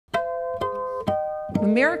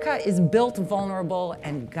America is built vulnerable,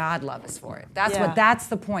 and God love us for it. That's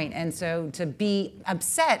the point. And so to be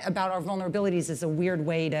upset about our vulnerabilities is a weird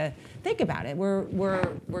way to think about it.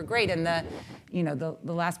 We're great. And the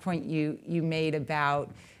last point you made about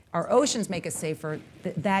our oceans make us safer,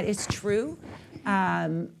 that is true.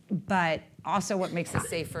 But also what makes us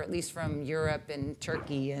safer, at least from Europe and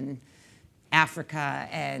Turkey and Africa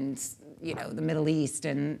and the Middle East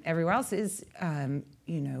and everywhere else, is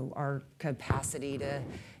our capacity to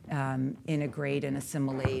integrate and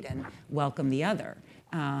assimilate and welcome the other.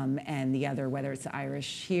 And the other, whether it's the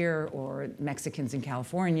Irish here or Mexicans in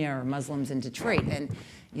California or Muslims in Detroit. And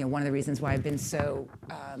one of the reasons why I've been so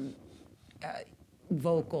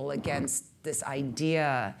vocal against this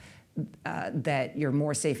idea that you're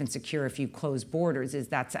more safe and secure if you close borders is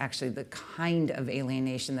that's actually the kind of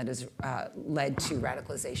alienation that has led to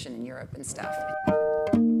radicalization in Europe and stuff.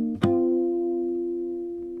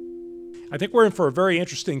 I think we're in for a very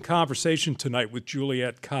interesting conversation tonight with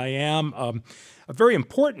Juliette Kayyem, a very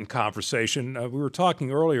important conversation. We were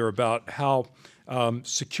talking earlier about how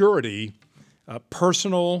security,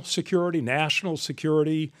 personal security, national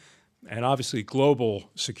security, and obviously global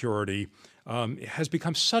security has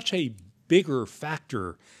become such a bigger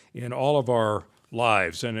factor in all of our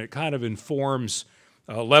lives, and it kind of informs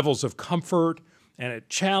levels of comfort, and it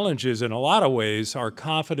challenges in a lot of ways our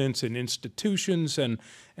confidence in institutions, and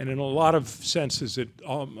in a lot of senses it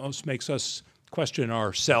almost makes us question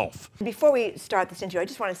ourselves. Before we start this interview, I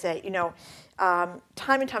just want to say,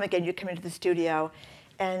 time and time again you come into the studio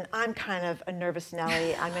and I'm kind of a nervous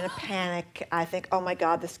Nelly. I'm in a panic. I think, oh my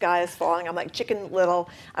God, the sky is falling. I'm like Chicken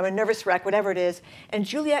Little. I'm a nervous wreck, whatever it is. And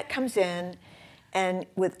Juliette comes in and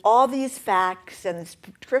with all these facts and this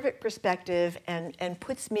terrific perspective and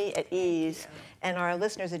puts me at ease and our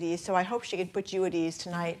listeners at ease. So I hope she can put you at ease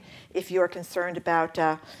tonight if you're concerned about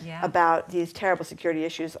these terrible security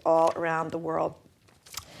issues all around the world.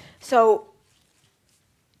 So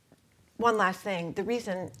one last thing, the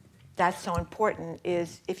reason that's so important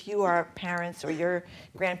is if you are parents or your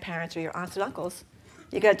grandparents or your aunts and uncles,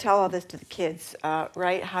 you got to tell all this to the kids,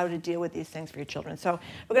 right? How to deal with these things for your children. So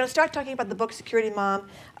we're going to start talking about the book Security Mom.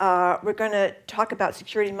 We're going to talk about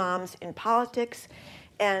security moms in politics,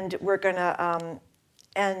 and we're going to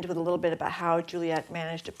end with a little bit about how Juliette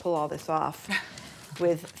managed to pull all this off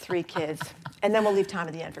with 3 kids. And then we'll leave time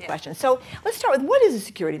at the end for questions. So let's start with, what is a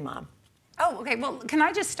security mom? Oh, okay. Well, can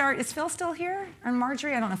I just start? Is Phil still here? And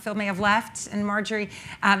Margery? I don't know. Phil may have left. And Margery,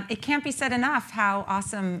 it can't be said enough how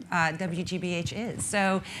awesome WGBH is.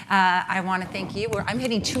 So I want to thank you. I'm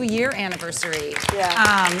hitting 2-year anniversary.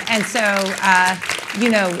 Yeah. And so,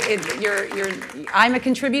 I'm a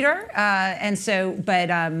contributor. And so, but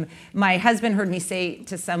my husband heard me say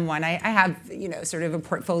to someone, I have, sort of a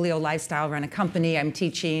portfolio lifestyle, run a company. I'm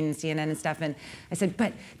teaching CNN and stuff. And I said,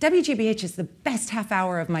 but WGBH is the best half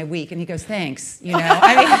hour of my week. And he goes, thanks, I mean,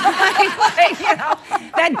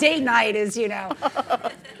 that date night is,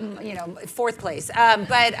 4th place.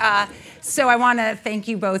 So I want to thank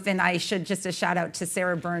you both, and I should just a shout out to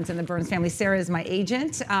Sarah Burns and the Burns family. Sarah is my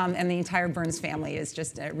agent, and the entire Burns family is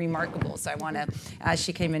just remarkable. So I want to,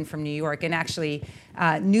 she came in from New York and actually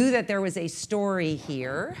knew that there was a story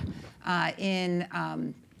here in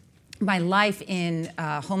my life in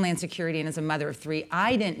Homeland Security and as a mother of 3,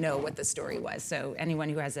 I didn't know what the story was. So anyone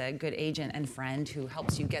who has a good agent and friend who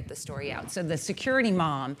helps you get the story out. So the security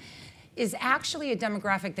mom is actually a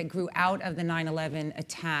demographic that grew out of the 9/11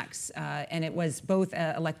 attacks. And it was both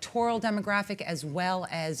an electoral demographic as well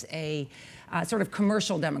as a sort of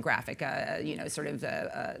commercial demographic, sort of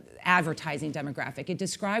the advertising demographic. It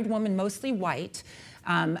described women mostly white,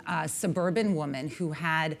 a suburban woman who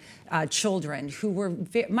had children who were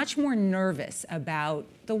much more nervous about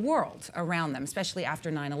the world around them, especially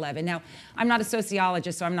after 9/11. Now, I'm not a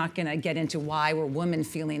sociologist, so I'm not going to get into why were women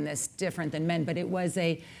feeling this different than men, but it was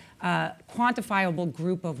a quantifiable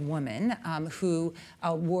group of women who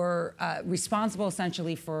were responsible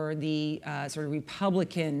essentially for the sort of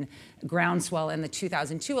Republican groundswell in the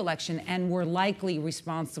 2002 election and were likely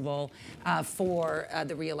responsible for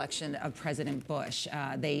the re-election of President Bush.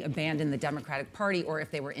 They abandoned the Democratic Party, or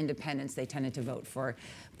if they were independents, they tended to vote for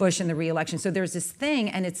Bush in the re-election. So there's this thing,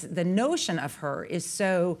 and it's the notion of her is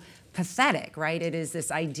so pathetic, right? It is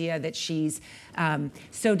this idea that she's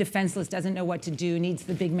so defenseless, doesn't know what to do, needs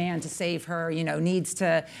the big man to save her, needs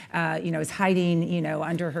to, is hiding,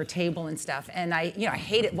 under her table and stuff. And I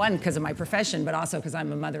hate it, one, because of my profession, but also because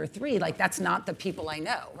I'm a mother of 3. Like, that's not the people I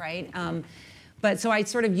know, right? But so I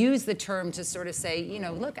sort of use the term to sort of say, you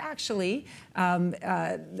know, look, actually,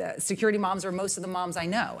 the security moms are most of the moms I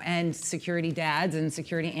know, and security dads and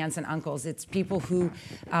security aunts and uncles. It's people who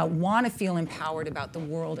want to feel empowered about the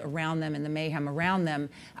world around them and the mayhem around them,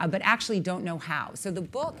 but actually don't know how. So the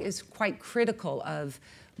book is quite critical of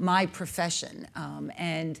my profession,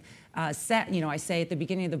 you know, I say at the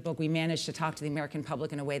beginning of the book, we managed to talk to the American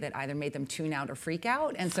public in a way that either made them tune out or freak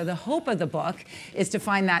out. And so the hope of the book is to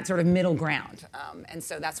find that sort of middle ground. And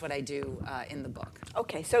so that's what I do in the book.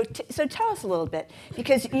 Okay, so tell us a little bit,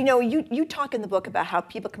 because you know, you talk in the book about how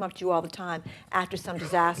people come up to you all the time after some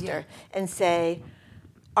disaster and say,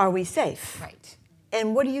 "Are we safe?" Right.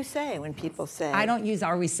 And what do you say when people say? I don't use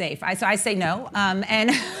 "Are we safe?" So I say no, and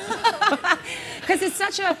because it's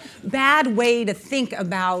such a bad way to think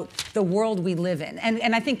about the world we live in.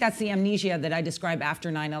 And I think that's the amnesia that I describe after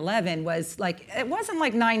 9/11 was like, it wasn't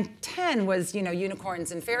like 9/10 was, you know,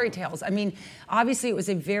 unicorns and fairy tales. I mean, obviously it was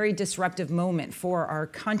a very disruptive moment for our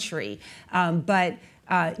country. But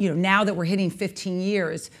you know, now that we're hitting 15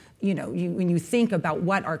 years, you know, when you think about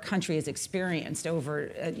what our country has experienced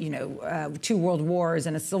over, you know, 2 world wars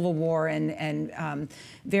and a civil war and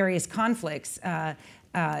various conflicts,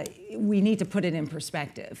 we need to put it in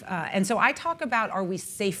perspective. And so I talk about, are we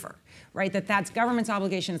safer, right? That's government's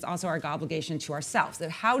obligation. It's also our obligation to ourselves.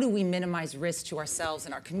 That how do we minimize risk to ourselves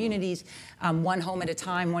and our communities, one home at a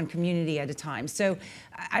time, one community at a time. So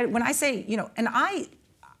when I say, you know, and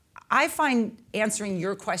I find answering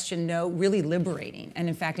your question, no, really liberating and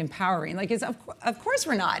in fact empowering. Like, of course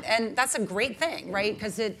we're not, and that's a great thing, right?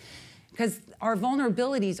 Because our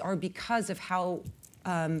vulnerabilities are because of how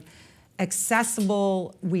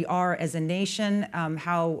accessible we are as a nation,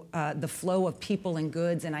 how the flow of people and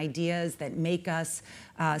goods and ideas that make us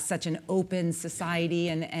such an open society,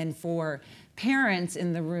 and for parents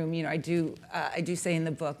in the room, you know, I do say in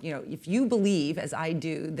the book, you know, if you believe, as I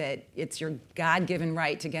do, that it's your God-given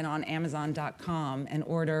right to get on Amazon.com and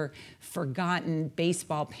order forgotten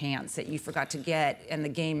baseball pants that you forgot to get, and the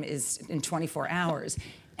game is in 24 hours,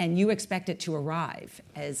 and you expect it to arrive,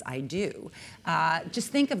 as I do,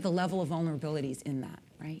 just think of the level of vulnerabilities in that,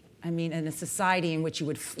 right? I mean, in a society in which you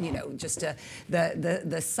would, you know, just the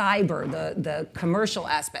cyber, the commercial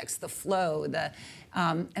aspects, the flow, and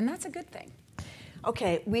that's a good thing.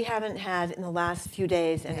 Okay, we haven't had in the last few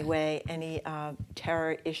days anyway any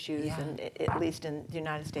terror issues, at least in the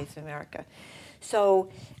United States of America.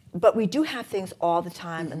 So, but we do have things all the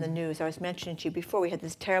time in the news. I was mentioning to you before, we had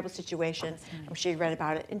this terrible situation, I'm sure you read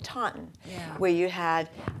about it, in Taunton, where you had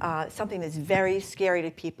something that's very scary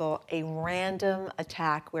to people, a random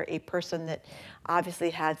attack where a person that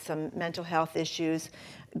obviously had some mental health issues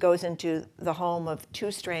goes into the home of 2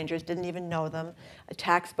 strangers, didn't even know them,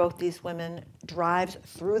 attacks both these women, drives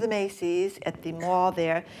through the Macy's at the mall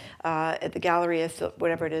there, at the Galleria,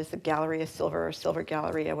 whatever it is, the Galleria Silver or Silver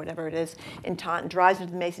Galleria, whatever it is, in Taunton, drives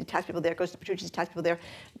into the Macy's, attacks people there, goes to Petrucci's, attacks people there.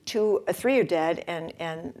 3 are dead,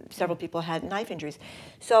 and several people had knife injuries.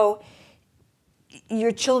 So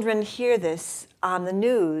your children hear this on the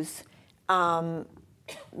news.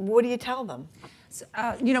 What do you tell them?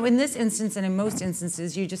 You know, in this instance and in most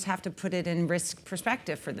instances, you just have to put it in risk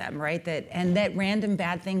perspective for them, right? That random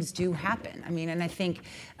bad things do happen. I mean, and I think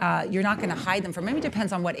you're not going to hide them from. Maybe it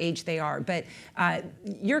depends on what age they are, but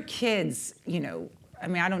your kids, you know, I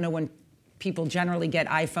mean, I don't know when people generally get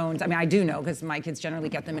iPhones. I mean, I do know because my kids generally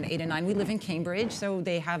get them at 8 and 9. We live in Cambridge, so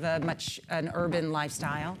they have an urban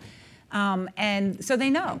lifestyle. And so they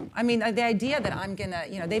know. I mean, the idea that I'm gonna,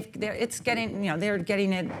 you know, they're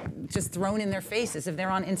getting it just thrown in their faces. If they're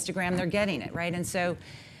on Instagram, they're getting it, right? And so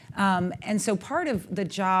part of the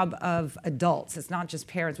job of adults, it's not just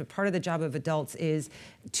parents, but part of the job of adults is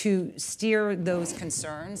to steer those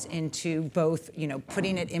concerns into both, you know,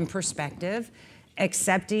 putting it in perspective,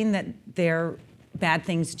 accepting that bad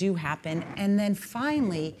things do happen, and then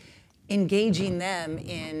finally engaging them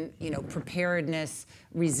in, you know, preparedness,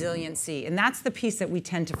 resiliency. And that's the piece that we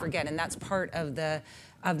tend to forget, and that's part of the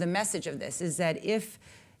message of this, is that if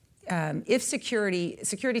security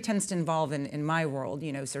tends to involve, in my world,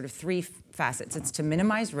 you know, sort of 3 facets. It's to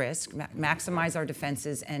minimize risk, maximize our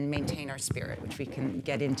defenses, and maintain our spirit, which we can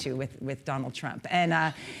get into with Donald Trump.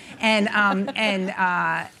 And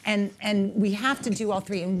we have to do all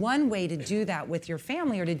 3. And one way to do that with your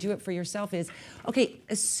family or to do it for yourself is, okay,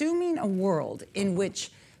 assuming a world in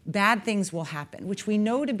which bad things will happen, which we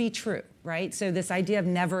know to be true, right? So this idea of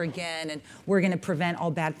never again and we're going to prevent all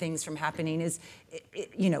bad things from happening is,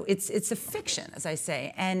 you know, it's a fiction, as I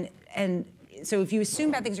say. And so if you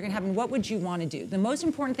assume bad things are going to happen, what would you want to do? The most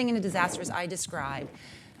important thing in a disaster, as I describe,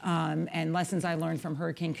 and lessons I learned from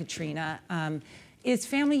Hurricane Katrina, is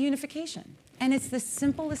family unification. And it's the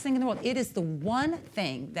simplest thing in the world. It is the one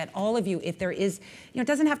thing that all of you, if there is, it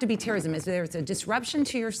doesn't have to be terrorism, if there's a disruption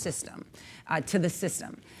to your system, to the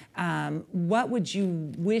system, what would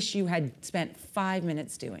you wish you had spent 5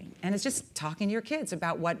 minutes doing? And it's just talking to your kids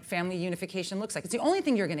about what family unification looks like. It's the only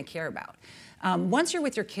thing you're going to care about. Once you're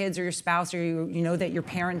with your kids or your spouse, or you know that your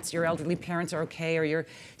parents, your elderly parents are okay, or your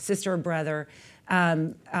sister or brother,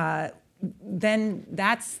 then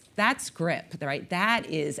that's grip, right? That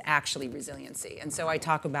is actually resiliency. And so I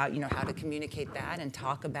talk about, how to communicate that and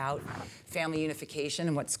talk about family unification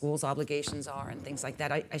and what schools' obligations are and things like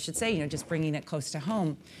that. I should say, just bringing it close to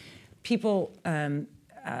home, people talk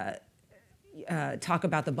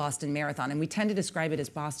about the Boston Marathon, and we tend to describe it as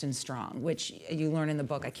Boston Strong, which you learn in the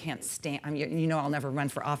book. I can't stand, I'll never run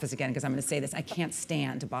for office again because I'm going to say this, I can't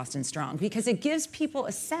stand Boston Strong, because it gives people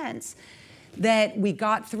a sense that we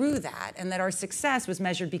got through that and that our success was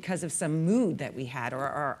measured because of some mood that we had, or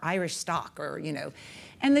our Irish stock, or.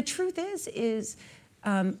 And the truth is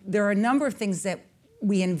there are a number of things that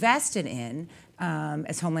we invested in.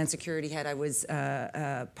 As Homeland Security head, I was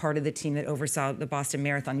part of the team that oversaw the Boston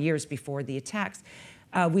Marathon years before the attacks.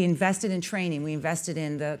 We invested in training. We invested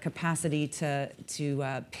in the capacity to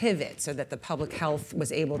pivot so that the public health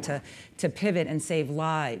was able to pivot and save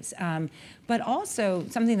lives. But also,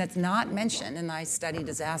 something that's not mentioned, and I study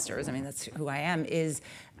disasters, that's who I am, is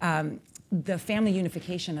the family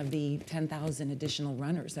unification of the 10,000 additional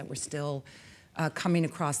runners that were still coming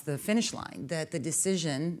across the finish line. That the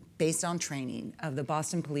decision, based on training, of the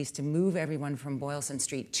Boston police to move everyone from Boylston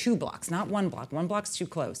Street 2 blocks, not 1 block, 1 block's too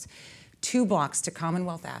close, 2 blocks to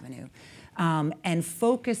Commonwealth Avenue, and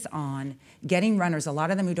focus on getting runners, a lot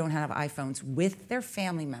of them who don't have iPhones, with their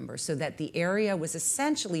family members, so that the area was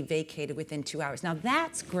essentially vacated within 2 hours. Now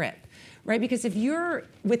that's grip, right? Because if you're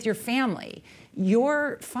with your family,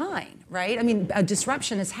 you're fine, right? A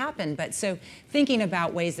disruption has happened, but so thinking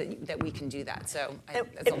about ways that we can do that. So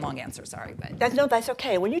that's a long answer, sorry. But that's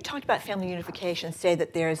okay. When you talked about family unification, say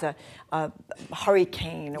that there's a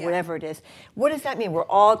hurricane or whatever it is, what does that mean? We're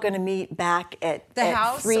all going to meet back at the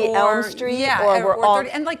house 3 Elm Street? Or we're all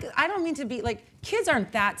 30, and I don't mean to be kids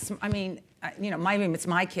aren't that, it's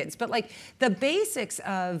my kids, but the basics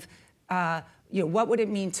of, what would it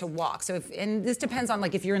mean to walk? So and this depends on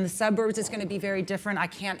if you're in the suburbs, it's going to be very different. I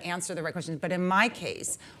can't answer the right questions, but in my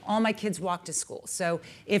case, all my kids walk to school. So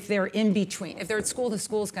if they're in between, if they're at school, the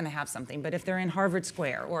school's going to have something. But if they're in Harvard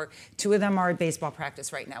Square, or 2 of them are at baseball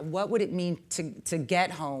practice right now, what would it mean to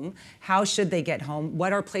get home? How should they get home?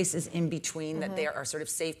 What are places in between that there are sort of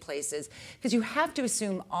safe places? Because you have to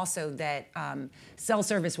assume also that cell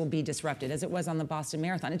service will be disrupted, as it was on the Boston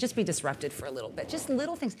Marathon. It'll just be disrupted for a little bit. Just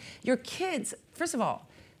little things. Your kids, first of all,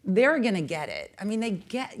 they're going to get it.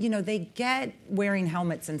 They get wearing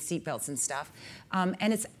helmets and seatbelts and stuff.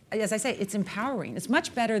 And it's, as I say, it's empowering. It's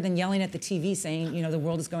much better than yelling at the TV saying, the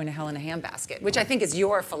world is going to hell in a handbasket, which I think is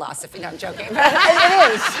your philosophy. No, I'm joking. It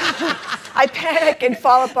is. I panic and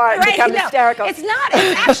fall apart and become hysterical. It's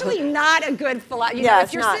actually not a good philosophy.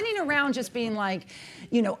 If you're sitting around just being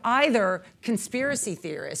either conspiracy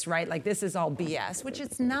theorists, right? This is all BS, which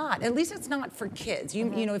it's not. At least it's not for kids.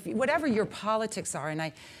 If whatever your politics are,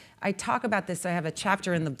 and I talk about this. I have a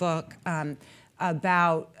chapter in the book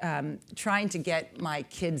about trying to get my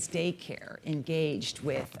kids' daycare engaged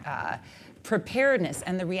with preparedness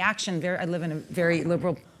and the reaction. I live in a very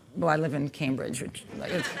liberal. Well, I live in Cambridge, which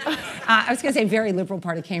I was going to say very liberal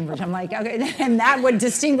part of Cambridge. I'm okay, and that would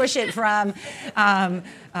distinguish it from, and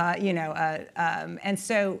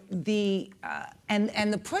so the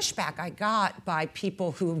pushback I got by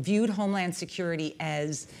people who viewed Homeland Security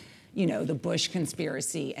as, the Bush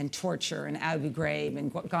conspiracy and torture and Abu Ghraib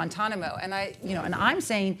and Guantanamo, and I'm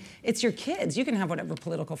saying it's your kids. You can have whatever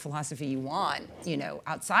political philosophy you want,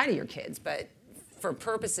 outside of your kids, but for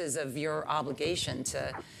purposes of your obligation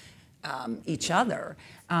to each other.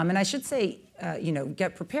 And I should say,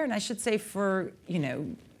 get prepared. And I should say for,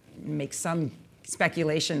 make some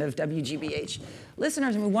speculation of WGBH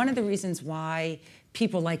listeners. One of the reasons why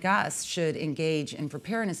people like us should engage in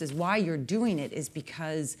preparedness is why you're doing it is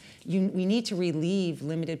because we need to relieve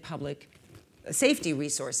limited public safety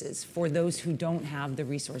resources for those who don't have the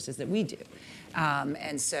resources that we do.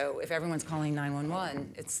 And so if everyone's calling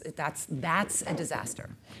 911, that's a disaster.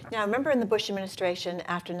 Now, remember in the Bush administration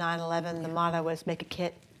after 9/11, the motto was make a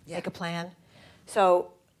kit, make a plan.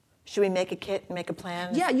 So should we make a kit, make a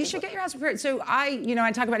plan? Yeah, you should get your house prepared. So I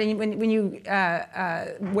talk about it when you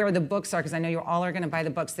where the books are, because I know you all are going to buy the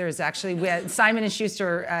books. There's actually, Simon &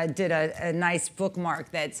 Schuster did a nice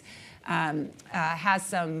bookmark that has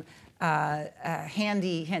some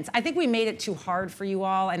handy hints. I think we made it too hard for you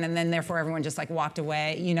all, and then therefore everyone just like walked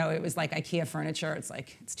away. You know, it was like IKEA furniture. It's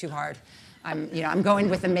like, it's too hard. I'm going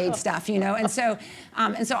with the made stuff, and so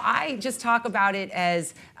I just talk about it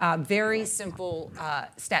as very simple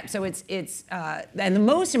steps. So and the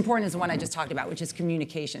most important is the one I just talked about, which is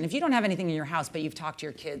communication. If you don't have anything in your house, but you've talked to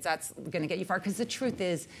your kids, that's going to get you far. Because the truth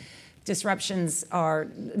is, disruptions are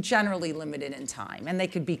generally limited in time, and they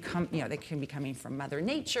could be coming from Mother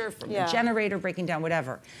Nature, from the generator breaking down,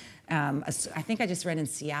 whatever. I think I just read in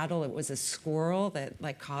Seattle it was a squirrel that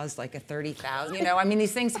like caused like a 30,000. I mean,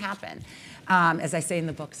 these things happen. As I say in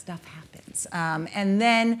the book, stuff happens. And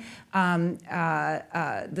then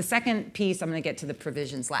the second piece, I'm going to get to the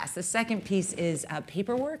provisions last. The second piece is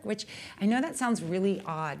paperwork, which I know that sounds really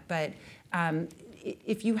odd, but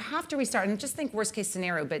if you have to restart, and just think worst case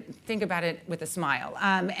scenario, but think about it with a smile,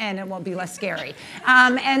 and it won't be less scary.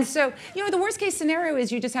 And so, the worst case scenario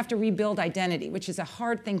is you just have to rebuild identity, which is a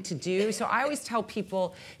hard thing to do. So I always tell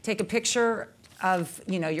people, take a picture of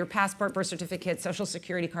your passport, birth certificate, social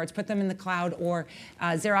security cards, put them in the cloud, or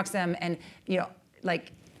Xerox them, and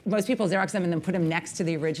like most people Xerox them and then put them next to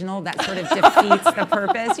the original. That sort of defeats the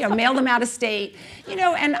purpose. Mail them out of state.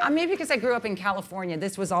 And maybe because I grew up in California,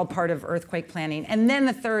 this was all part of earthquake planning. And then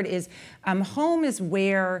the third is home is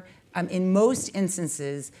where, in most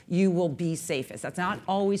instances, you will be safest. That's not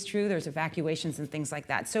always true. There's evacuations and things like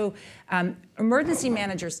that. So emergency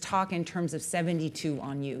managers talk in terms of 72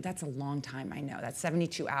 on you. That's a long time, I know. That's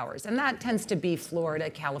 72 hours. And that tends to be Florida,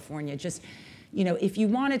 California, just if you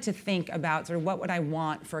wanted to think about sort of what would I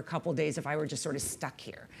want for a couple days if I were just sort of stuck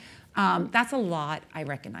here. That's a lot, I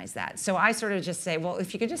recognize that. So I sort of just say, well,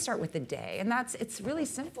 if you could just start with the day, and it's really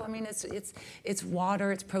simple. I mean, it's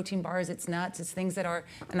water, it's protein bars, it's nuts, it's things that are,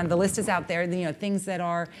 and the list is out there, things that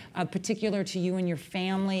are particular to you and your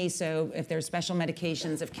family. So if there's special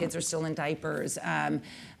medications, if kids are still in diapers,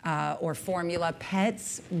 or formula.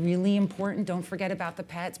 Pets, really important. Don't forget about the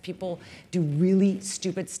pets. People do really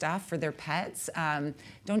stupid stuff for their pets.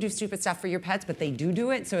 Don't do stupid stuff for your pets, but they do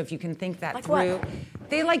it. So if you can think that through. What?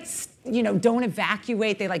 They don't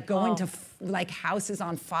evacuate. They go into houses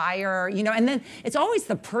on fire, and then it's always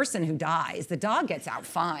the person who dies. The dog gets out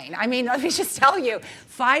fine. I mean, let me just tell you,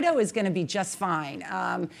 Fido is going to be just fine.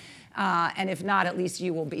 And if not, at least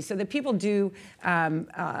you will be. So that people do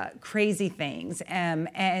crazy things, and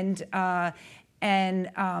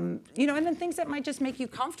then things that might just make you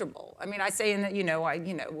comfortable. I mean, I say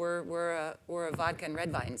we're a vodka and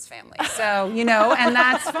red vines family, so and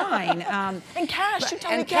that's fine. And cash, you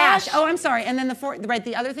told me cash. Oh, I'm sorry. And then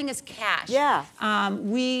the other thing is cash. Yeah.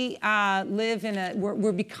 We live in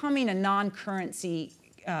we're becoming a non-currency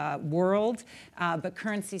world, but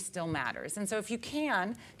currency still matters. And so if you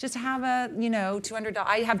can, just have $200,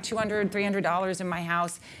 I have $200, $300 in my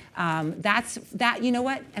house. You know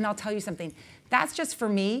what? And I'll tell you something. That's just for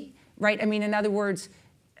me, right? I mean, in other words,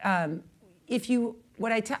 I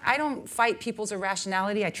don't fight people's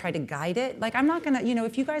irrationality. I try to guide it. Like, I'm not gonna,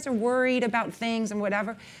 if you guys are worried about things and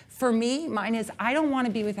whatever, for me, mine is I don't want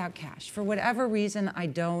to be without cash. For whatever reason, I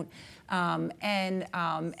don't. And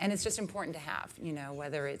it's just important to have,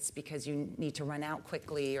 whether it's because you need to run out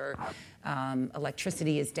quickly or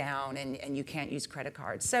electricity is down and you can't use credit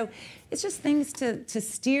cards. So it's just things to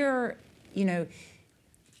steer,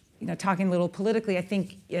 talking a little politically, I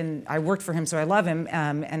think, and I worked for him, so I love him,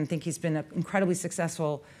 and think he's been an incredibly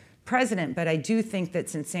successful president. But I do think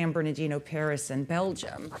that since San Bernardino, Paris, and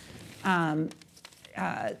Belgium,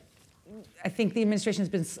 I think the administration has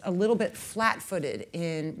been a little bit flat-footed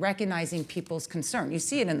in recognizing people's concern. You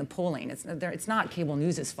see it in the polling. It's not cable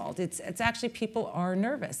news's fault. It's actually people are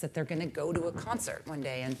nervous that they're going to go to a concert one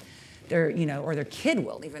day and or their kid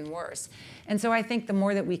will, even worse. And so I think the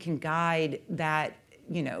more that we can guide that,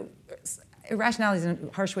 irrationality is a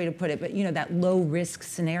harsh way to put it, but that low-risk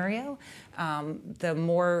scenario, the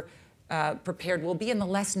more prepared we'll be and the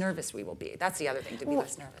less nervous we will be. That's the other thing, to be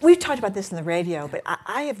less nervous. We've talked about this in the radio, but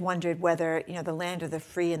I have wondered whether the land of the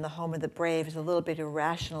free and the home of the brave is a little bit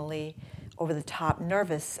irrationally over the top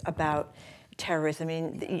nervous about terrorism. I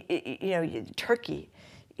mean, Turkey,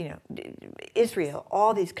 Israel,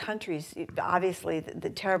 all these countries, obviously the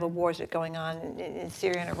terrible wars that are going on in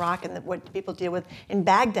Syria and Iraq and what people deal with in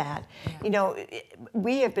Baghdad. Yeah.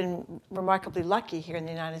 We have been remarkably lucky here in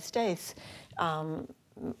the United States,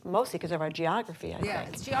 mostly because of our geography, I think. Yeah,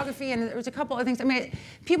 it's geography, and there's a couple of things. I mean,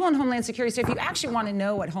 people in Homeland Security, so if you actually want to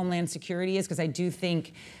know what Homeland Security is, because I do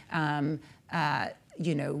think,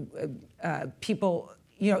 people,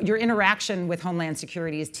 your interaction with Homeland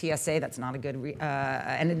Security is TSA. That's not a good,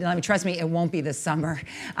 and trust me, it won't be this summer.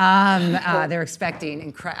 They're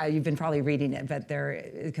expecting, you've been probably reading it, but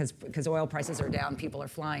because oil prices are down, people are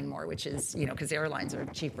flying more, which is, because airlines are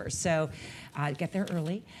cheaper. So get there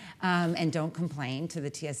early and don't complain to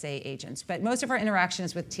the TSA agents. But most of our interaction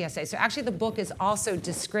is with TSA. So actually the book is also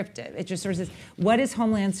descriptive. It just sort of says, what is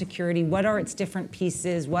Homeland Security? What are its different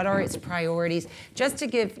pieces? What are its priorities? Just to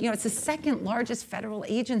give, it's the second largest federal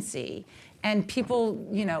agency, and people,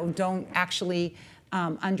 don't actually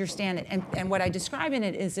understand it. And what I describe in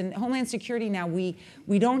it is, in Homeland Security now, we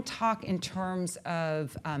don't talk in terms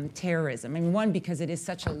of terrorism. I mean, one, because it is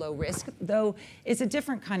such a low risk, though it's a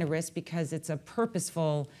different kind of risk because it's a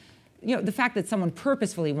purposeful, the fact that someone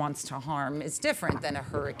purposefully wants to harm is different than a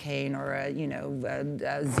hurricane or a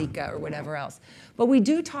Zika or whatever else. But we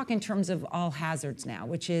do talk in terms of all hazards now,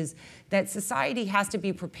 which is that society has to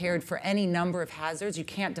be prepared for any number of hazards. You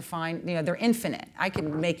can't define, they're infinite. I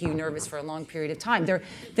can make you nervous for a long period of time.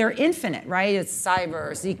 They're infinite, right? It's cyber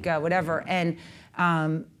or Zika, whatever. And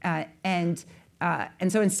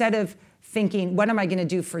so instead of thinking, what am I going to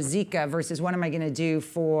do for Zika versus what am I going to do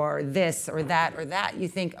for this or that or that, you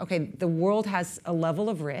think, okay, the world has a level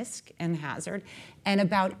of risk and hazard, and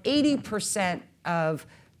about 80% of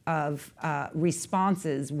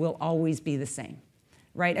responses will always be the same,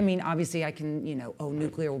 right? I mean, obviously I can,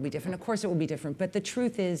 nuclear will be different. Of course it will be different, but the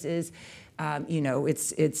truth is it's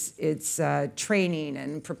training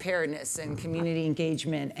and preparedness and community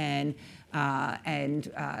engagement and having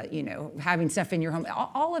stuff in your home.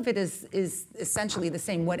 All of it is essentially the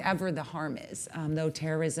same, whatever the harm is. Though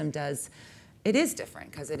terrorism it is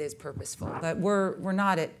different because it is purposeful. But we're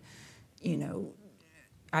not at,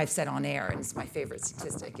 I've said on air, and it's my favorite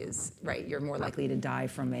statistic is, right, you're more likely to die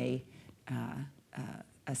from a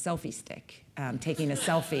selfie stick, taking a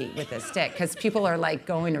selfie with a stick, because people are like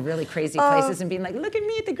going to really crazy places and being like, look at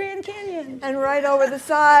me at the Grand Canyon. And right over the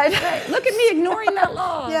side. Right. Look at me ignoring that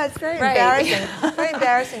law. Yeah, it's very embarrassing. Very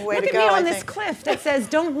embarrassing way to go. Look at me on this cliff that says,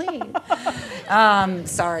 don't lean.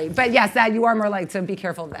 Sorry. But yes, that you are more likely, so be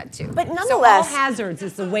careful of that too. But nonetheless. So all hazards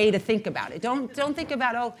is the way to think about it. Don't think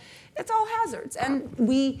about, it's all hazards. And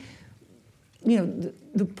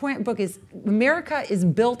the point of the book is America is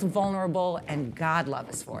built vulnerable, and God love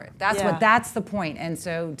us for it. That's the point. And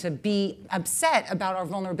so to be upset about our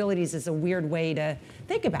vulnerabilities is a weird way to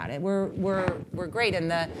think about it. We're great.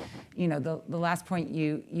 And the last point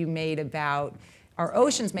you made about our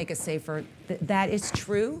oceans make us safer, that is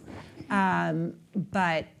true.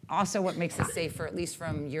 But also what makes us safer, at least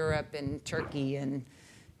from Europe and Turkey and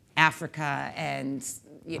Africa and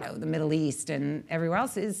the Middle East and everywhere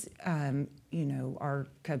else, is our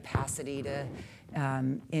capacity to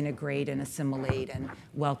integrate and assimilate and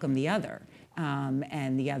welcome the other.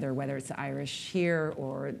 And the other, whether it's the Irish here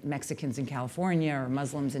or Mexicans in California or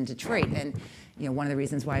Muslims in Detroit. And one of the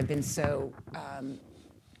reasons why I've been so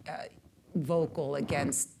vocal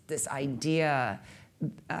against this idea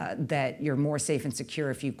that you're more safe and secure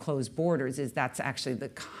if you close borders is that's actually the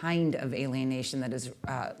kind of alienation that has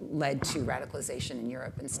led to radicalization in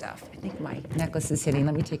Europe and stuff. I think my necklace is hitting.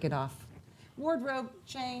 Let me take it off. Wardrobe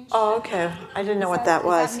change. Oh, okay. I didn't know what that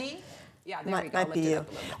was. Is that me? Yeah, there we go. Might be you.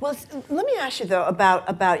 Well, let me ask you though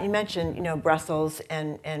about you mentioned Brussels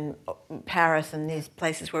and Paris and these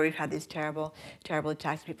places where we've had these terrible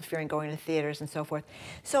attacks, people fearing going to theaters and so forth.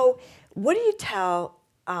 So, what do you tell?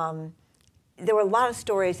 There were a lot of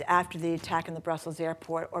stories after the attack in the Brussels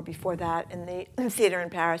airport or before that in the theater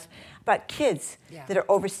in Paris about kids that are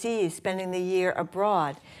overseas spending the year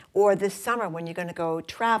abroad, or this summer when you're going to go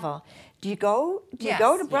travel. Do you go? Do you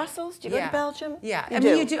go to Brussels? Do you go to Belgium? Yeah,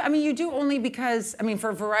 You do. you do only because,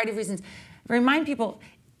 for a variety of reasons. Remind people,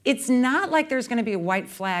 it's not like there's going to be a white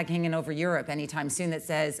flag hanging over Europe anytime soon that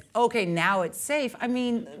says, okay, now it's safe.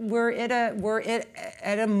 We're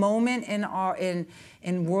at a moment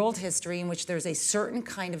in world history in which there's a certain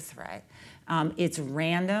kind of threat. It's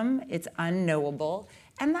random, it's unknowable,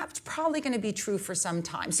 and that's probably going to be true for some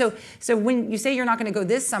time. So when you say you're not going to go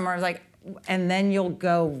this summer, like, and then you'll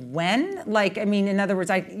go when? In other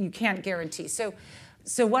words, you can't guarantee. So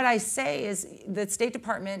what I say is the State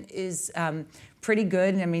Department is pretty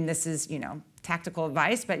good. This is, tactical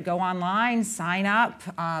advice, but go online, sign up.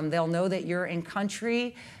 They'll know that you're in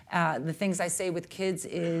country. The things I say with kids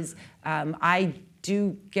is I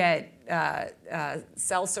do get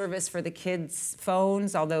cell service for the kids'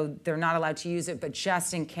 phones, although they're not allowed to use it, but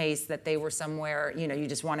just in case that they were somewhere, you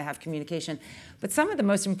just want to have communication. But some of the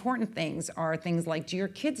most important things are things like, do your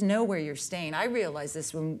kids know where you're staying? I realize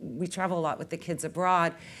this when we travel a lot with the kids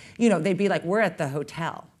abroad. They'd be like, we're at the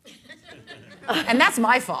hotel. And that's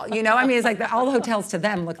my fault, you know? I mean, it's like all the hotels to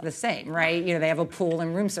them look the same, right? You know, they have a pool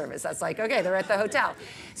and room service. That's like, okay, they're at the hotel.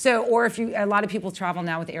 So, or if a lot of people travel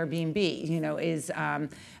now with Airbnb, you know,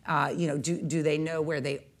 you know, do they know where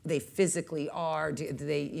they physically are? Do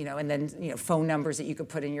they, you know, and then, you know, phone numbers that you could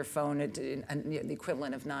put in your phone, you know, the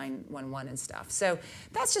equivalent of 911 and stuff. So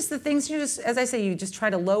that's just the things you just, as I say, you just try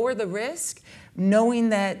to lower the risk, knowing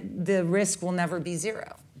that the risk will never be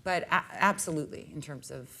zero. But absolutely, in terms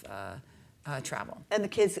of travel. And the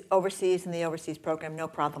kids overseas in the overseas program, no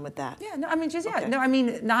problem with that. Yeah, no, I mean, just, yeah, Okay. no, I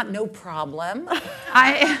mean, not no problem.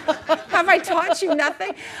 Have I taught you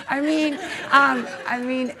nothing? I mean,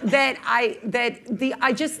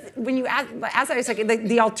 when you ask, as I was saying,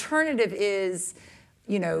 the alternative is,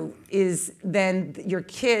 you know, is then your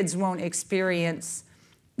kids won't experience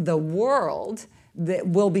the world, that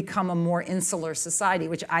will become a more insular society,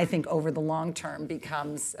 which I think over the long term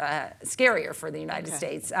becomes scarier for the United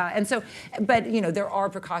States. And so, but you know, there are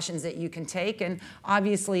precautions that you can take, and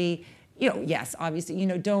obviously, you know, yes, obviously, you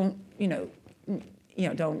know, don't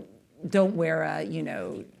wear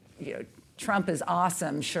a, Trump is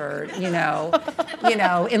awesome shirt, you know,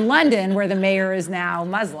 in London where the mayor is now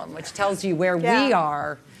Muslim, which tells you where we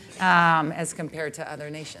are. As compared to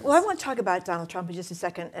other nations. Well, I want to talk about Donald Trump in just a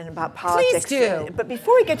second and about politics. Please do. But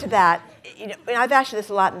before we get to that, you know, and I've asked you this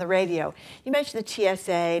a lot in the radio. You mentioned the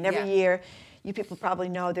TSA, and every year, you people probably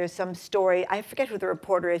know there's some story. I forget who the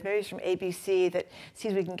reporter is. Maybe it's from ABC that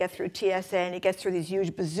sees we can get through TSA, and he gets through these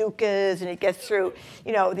huge bazookas, and he gets through,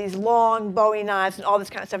 you know, these long Bowie knives and all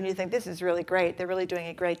this kind of stuff. And you think this is really great. They're really doing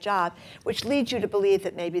a great job, which leads you to believe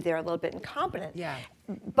that maybe they're a little bit incompetent. Yeah.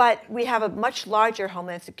 But we have a much larger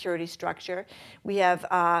Homeland Security structure. We have,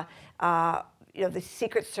 you know, the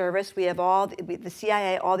Secret Service. We have the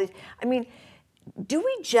CIA. All these. I mean, do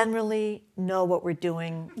we generally know what we're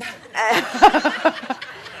doing?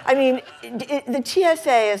 I mean, the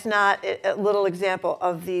TSA is not a little example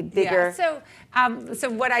of the bigger. Yeah. So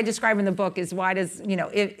what I describe in the book is why does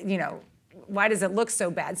why does it look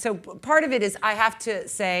so bad? So part of it is I have to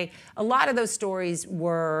say a lot of those stories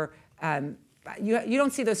were. You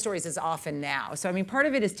don't see those stories as often now. So I mean, part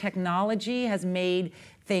of it is technology has made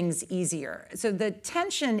things easier. So the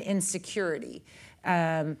tension in security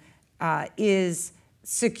is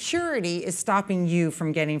stopping you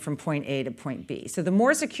from getting from point A to point B. So the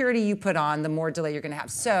more security you put on, the more delay you're going to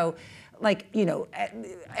have. So, like, you know,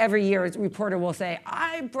 every year a reporter will say,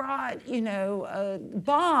 I brought, you know, a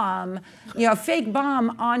bomb, you know, a fake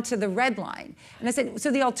bomb onto the red line. And I said,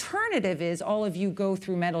 so the alternative is all of you go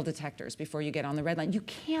through metal detectors before you get on the red line. You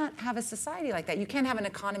can't have a society like that. You can't have an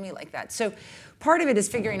economy like that. So part of it is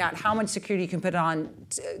figuring out how much security you can put on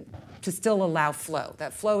to still allow flow.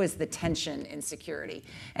 That flow is the tension in security.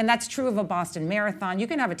 And that's true of a Boston Marathon. You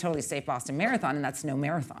can have a totally safe Boston Marathon, and that's no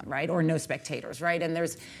marathon, right? Or no spectators, right? And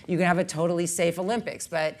you can have a totally safe Olympics,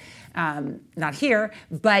 but not here,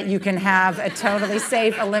 but you can have a totally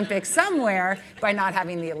safe Olympics somewhere by not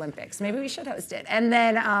having the Olympics. Maybe we should host it. And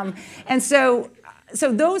then, so that's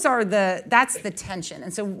the tension.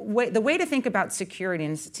 And so the way to think about security,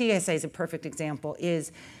 and TSA is a perfect example,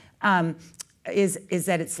 is that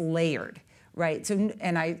it's layered, right? So,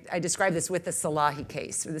 and I describe this with the Salahi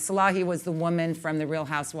case. The Salahi was the woman from the Real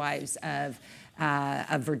Housewives of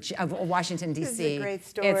Washington, D.C. This is a great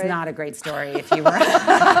story. It's not a great story if you were.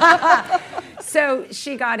 So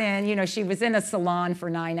she got in, you know, she was in a salon for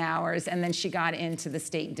 9 hours, and then she got into the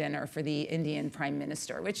state dinner for the Indian prime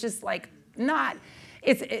minister, which is like not,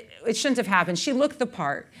 it shouldn't have happened. She looked the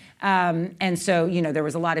part. And so, you know, there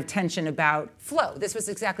was a lot of tension about flow. This was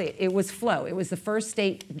exactly it. It was flow. It was the first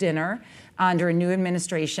state dinner under a new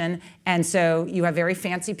administration. And so you have very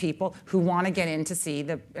fancy people who want to get in to see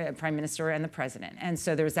the prime minister and the president. And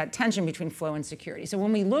so there was that tension between flow and security. So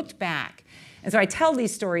when we looked back, and so I tell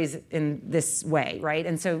these stories in this way, right?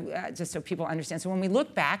 And so just so people understand. So when we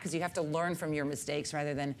look back, because you have to learn from your mistakes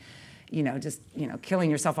rather than, you know, just, you know,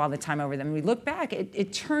 killing yourself all the time over them. When we look back,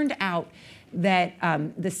 it turned out that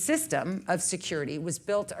the system of security was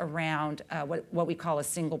built around what we call a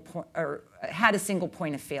single point, or had a single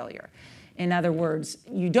point of failure. In other words,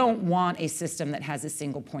 you don't want a system that has a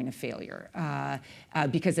single point of failure,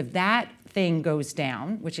 because if that thing goes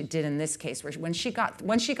down, which it did in this case, where when she got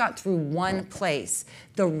through one place,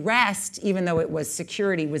 the rest, even though it was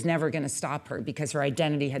security, was never going to stop her because her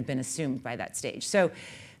identity had been assumed by that stage. So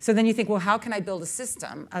then you think, well, how can I build a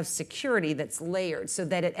system of security that's layered so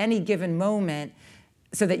that at any given moment,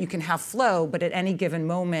 so that you can have flow, but at any given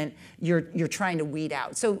moment, you're trying to weed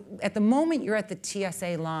out. So at the moment you're at the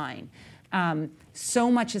TSA line, so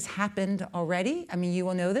much has happened already. I mean, you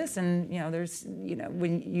will know this, and you know, there's, you know,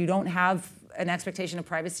 when you don't have an expectation of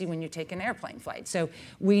privacy when you take an airplane flight. So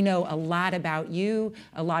we know a lot about you,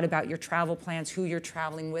 a lot about your travel plans, who you're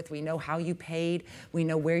traveling with. We know how you paid. We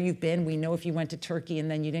know where you've been. We know if you went to Turkey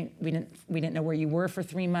and then we didn't know where you were for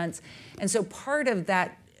 3 months. And so part of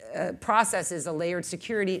that process is a layered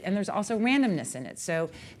security, and there's also randomness in it. So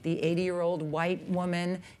the 80-year-old white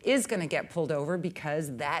woman is going to get pulled over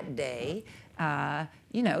because that day,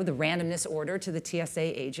 you know, the randomness order to the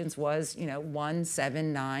TSA agents was, you know, 1,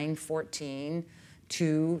 7, 9, 14,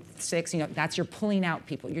 2, 6, you know, that's you're pulling out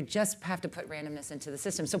people. You just have to put randomness into the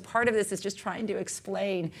system. So part of this is just trying to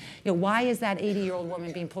explain, you know, why is that 80-year-old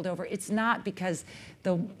woman being pulled over? It's not because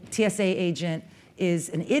the TSA agent is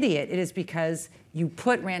an idiot. It is because you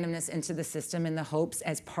put randomness into the system in the hopes,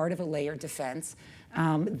 as part of a layered defense,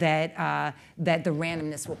 that the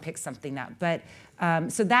randomness will pick something up. But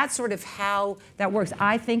so that's sort of how that works.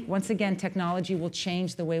 I think, once again, technology will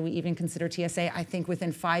change the way we even consider TSA. I think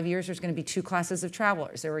within 5 years, there's going to be 2 classes of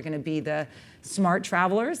travelers. There are going to be the smart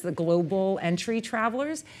travelers, the global entry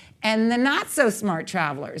travelers, and the not so smart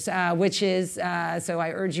travelers, which is, so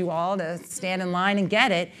I urge you all to stand in line and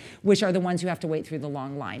get it, which are the ones who have to wait through the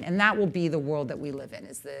long line. And that will be the world that we live in,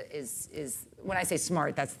 is when I say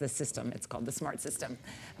smart, that's the system. It's called the smart system,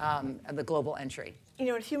 the global entry. You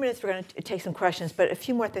know, in a few minutes, we're going to take some questions, but a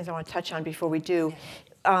few more things I want to touch on before we do.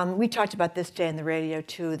 We talked about this day on the radio,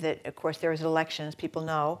 too, that, of course, there was an election, as people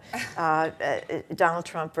know, Donald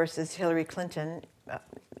Trump versus Hillary Clinton,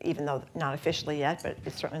 even though not officially yet, but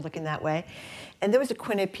it's certainly looking that way. And there was a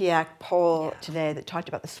Quinnipiac poll today that talked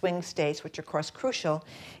about the swing states, which are, of course, crucial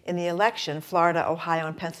in the election, Florida, Ohio,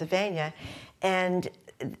 and Pennsylvania. And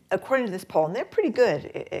according to this poll, and they're pretty good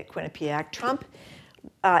at Quinnipiac, Trump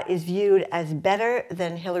is viewed as better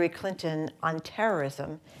than Hillary Clinton on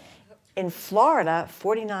terrorism. In Florida,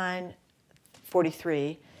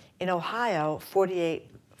 49-43. In Ohio,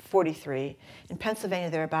 48-43. In Pennsylvania,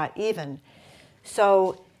 they're about even.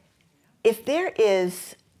 So if there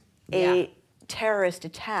is a terrorist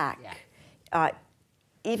attack,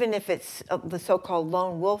 even if it's the so-called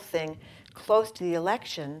lone wolf thing, close to the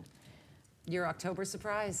election, your October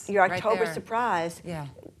surprise. Your October right surprise. Yeah.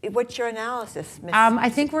 What's your analysis, Ms.? I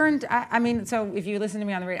think we're in, I mean, so if you listen to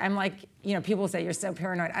me on the radio, I'm like, you know, people say you're so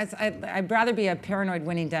paranoid. I'd rather be a paranoid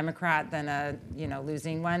winning Democrat than a, you know,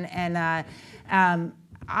 losing one. And I'm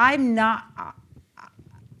not, how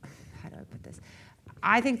do I put this?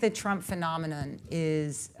 I think the Trump phenomenon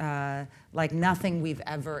is like nothing we've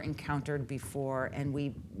ever encountered before, and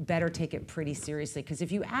we better take it pretty seriously. Because if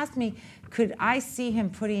you ask me, could I see him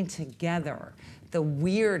putting together the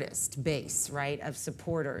weirdest base, right, of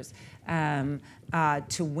supporters to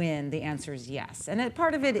win? The answer is yes. And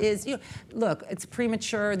part of it is, you know, look, it's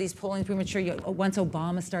premature, these polling premature. Once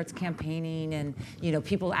Obama starts campaigning and, you know,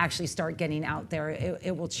 people actually start getting out there,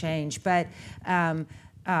 it will change. But, and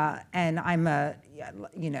I'm a,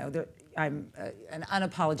 you know, I'm an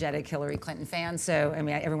unapologetic Hillary Clinton fan, so I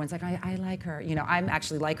mean, everyone's like, I like her. You know, I'm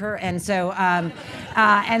actually like her, and so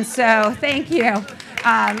thank you.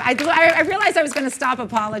 I realized I was going to stop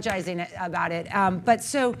apologizing about it, but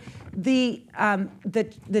so the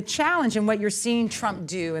challenge and what you're seeing Trump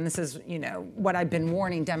do, and this is, you know, what I've been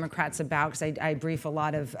warning Democrats about, because I brief a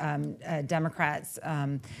lot of Democrats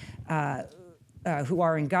who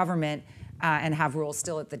are in government. And have roles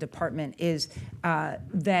still at the department, is that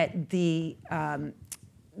the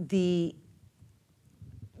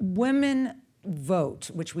women vote,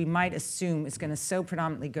 which we might assume is going to so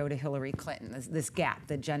predominantly go to Hillary Clinton, this gap,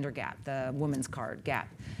 the gender gap, the women's card gap,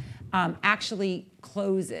 actually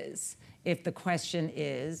closes if the question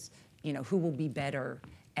is, you know, who will be better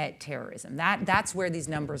at terrorism. That's where these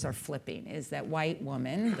numbers are flipping, is that white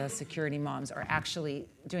women, the security moms, are actually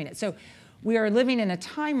doing it. So we are living in a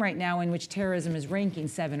time right now in which terrorism is ranking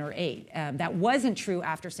 7 or 8. That wasn't true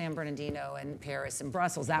after San Bernardino and Paris and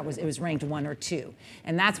Brussels. It was ranked 1 or 2,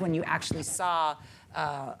 and that's when you actually saw,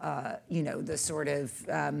 you know, the sort of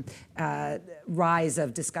rise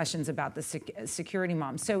of discussions about the security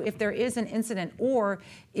mom. So if there is an incident, or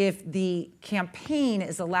if the campaign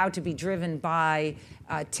is allowed to be driven by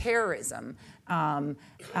terrorism,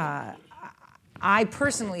 I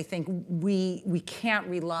personally think we can't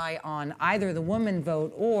rely on either the woman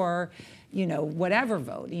vote or, you know, whatever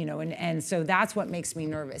vote, you know, and so that's what makes me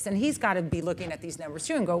nervous. And he's got to be looking at these numbers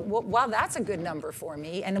too and go, well, that's a good number for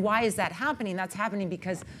me. And why is that happening? That's happening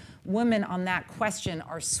because women on that question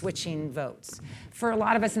are switching votes. For a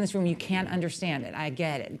lot of us in this room, you can't understand it. I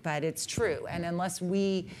get it, but it's true. And unless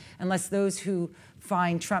those who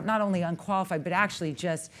find Trump not only unqualified, but actually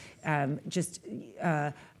just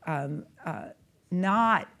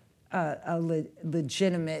not a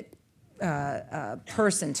legitimate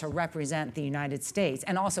person to represent the United States,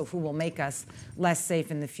 and also who will make us less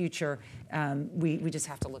safe in the future. We just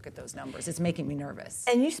have to look at those numbers. It's making me nervous.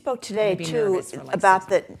 And you spoke today, too, about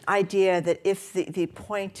the idea that if the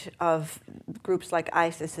point of groups like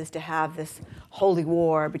ISIS is to have this holy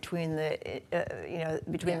war between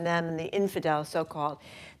between them and the infidels, so-called,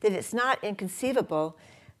 that it's not inconceivable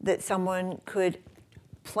that someone could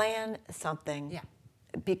plan something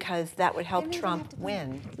because that would help Trump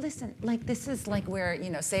win. Listen, like, this is like where,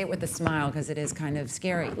 say it with a smile because it is kind of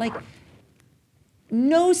scary. Like,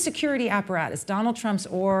 no security apparatus, Donald Trump's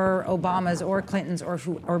or Obama's or Clinton's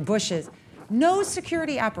or Bush's, no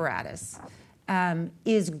security apparatus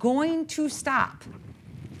is going to stop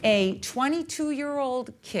a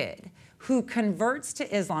 22-year-old kid who converts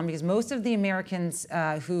to Islam, because most of the Americans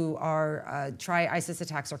who try ISIS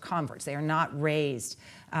attacks are converts. They are not raised.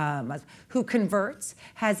 Who converts,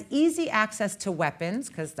 has easy access to weapons,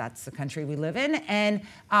 because that's the country we live in, and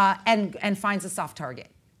finds a soft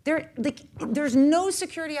target. There's no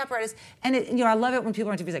security apparatus, and I love it when people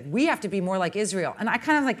are on TV like, we have to be more like Israel, and I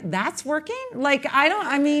kind of like, that's working? Like,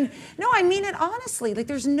 I mean it honestly. Like,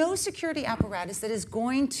 there's no security apparatus that is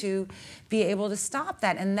going to be able to stop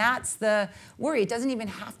that, and that's the worry. It doesn't even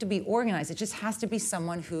have to be organized. It just has to be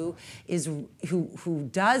someone who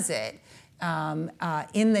does it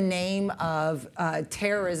in the name of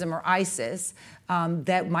terrorism or ISIS.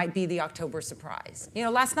 That might be the October surprise.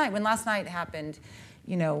 When last night happened,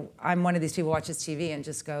 I'm one of these people who watches TV and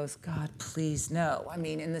just goes, God, please no. I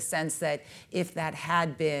mean, in the sense that if that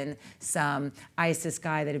had been some ISIS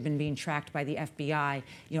guy that had been being tracked by the FBI,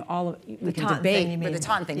 we can debate with the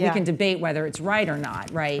Taunton thing. Yeah. We can debate whether it's right or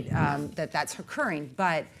not, right? That's occurring,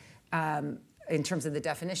 but in terms of the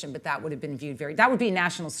definition, but that would have been viewed that would be a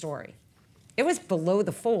national story. It was below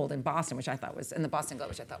the fold in Boston, which I thought was, in the Boston Globe,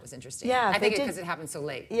 which I thought was interesting. Yeah, I think because it happened so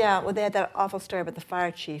late. Yeah, well, they had that awful story about the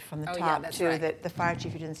fire chief from the top, too. Right. That the fire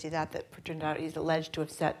chief, you didn't see that turned out he's alleged to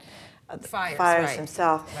have set the fires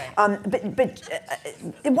himself. Right. But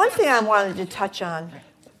one thing I wanted to touch on.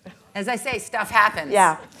 As I say, stuff happens.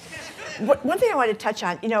 Yeah. One thing I wanted to touch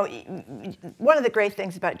on, one of the great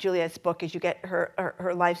things about Juliette's book is you get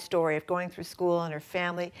her life story of going through school and her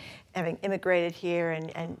family, having immigrated here,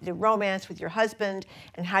 and the romance with your husband,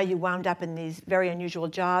 and how you wound up in these very unusual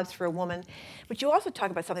jobs for a woman. But you also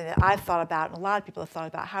talk about something that I've thought about, and a lot of people have thought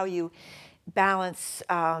about, how you balance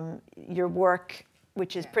your work,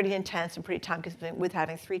 which is pretty intense and pretty time-consuming, with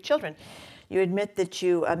having 3 children. You admit that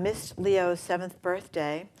you missed Leo's 7th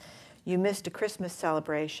birthday. You missed a Christmas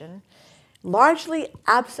celebration. Largely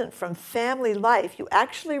absent from family life. You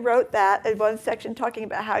actually wrote that in one section talking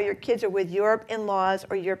about how your kids are with your in-laws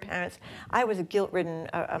or your parents. I was a guilt-ridden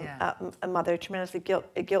a mother, tremendously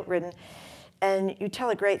guilt-ridden. And you tell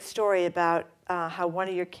a great story about how one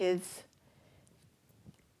of your kids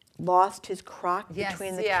lost his crock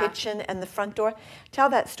between the kitchen and the front door. Tell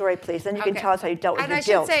that story, please. Then you can tell us how you dealt with your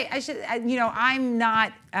guilt. I should say, I'm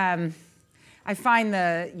not, I find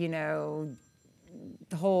the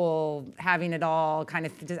whole having it all kind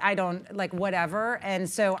of, I don't, like, whatever. And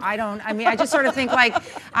so I just sort of think, like,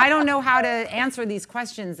 I don't know how to answer these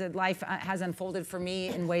questions that life has unfolded for me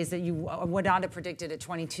in ways that you would not have predicted at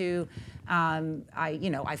 22. As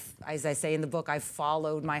I say in the book, I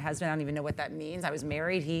followed my husband. I don't even know what that means. I was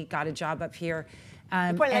married. He got a job up here.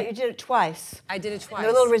 You pointed out you did it twice. I did it twice. There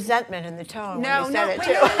was a little resentment in the tone when you said it,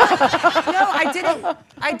 too. No,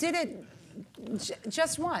 I did it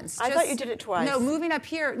just once. I thought you did it twice. No, moving up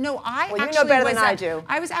here. No, Well, you know better than I do.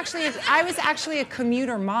 I was actually a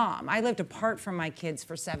commuter mom. I lived apart from my kids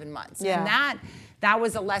for 7 months. Yeah. And that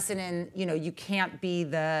was a lesson in, you can't be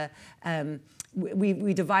the.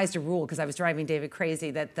 We devised a rule, because I was driving David crazy,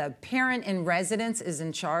 that the parent in residence is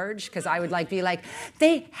in charge, because I would be like,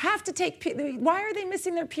 they have to take, why are they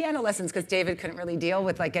missing their piano lessons? Because David couldn't really deal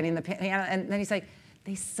with getting the piano, and then he's like,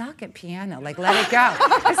 they suck at piano, let it go.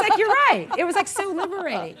 It's like, you're right. It was so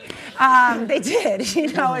liberating. They did,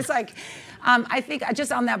 it's like, I think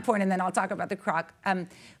just on that point, and then I'll talk about the crock,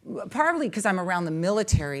 partly because I'm around the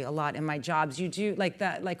military a lot in my jobs, you do, like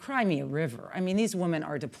Crimea River. I mean, these women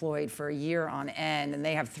are deployed for a year on end, and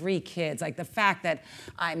they have 3 kids. Like, the fact that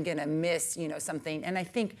I'm gonna miss, something, and I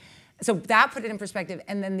think, so that put it in perspective.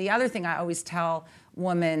 And then the other thing I always tell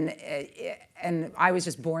women, and I was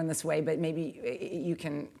just born this way, but maybe you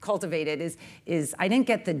can cultivate it, is I didn't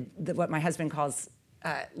get the what my husband calls,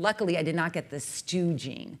 luckily I did not get the stew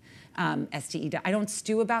gene, S-T-E. I don't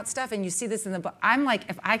stew about stuff, and you see this in the book. I'm like,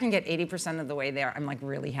 if I can get 80% of the way there, I'm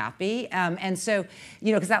really happy. And so,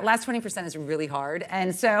 because that last 20% is really hard.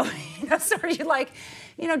 And so, so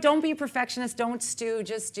you don't be a perfectionist, don't stew,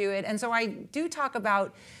 just do it. And so I do talk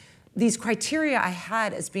about these criteria I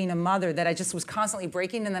had as being a mother that I just was constantly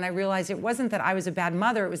breaking, and then I realized it wasn't that I was a bad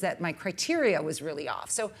mother, it was that my criteria was really off.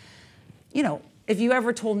 So, you know, if you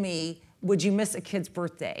ever told me, would you miss a kid's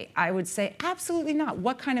birthday? I would say, absolutely not.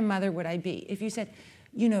 What kind of mother would I be? If you said,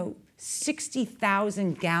 you know,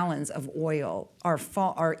 60,000 gallons of oil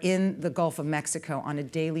are in the Gulf of Mexico on a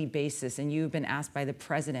daily basis, and you've been asked by the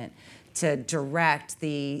president to direct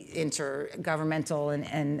the intergovernmental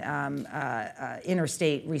and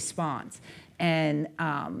interstate response. And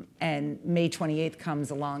May 28th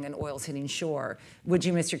comes along and oil's hitting shore. Would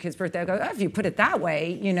you miss your kid's birthday? I go, oh, if you put it that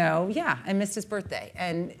way, you know, yeah, I missed his birthday.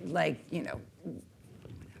 And like, you know,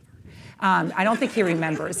 I don't think he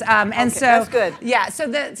remembers. And okay, so that's good. Yeah. So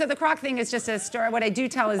the crock thing is just a story. What I do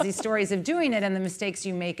tell is these stories of doing it and the mistakes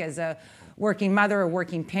you make as a working mother or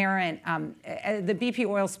working parent. The BP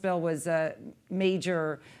oil spill was a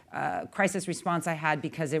major crisis response I had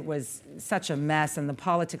because it was such a mess and the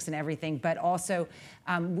politics and everything. But also,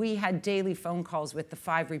 we had daily phone calls with the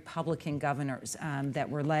 5 Republican governors that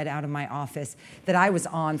were led out of my office that I was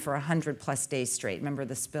on for 100+ days straight. Remember,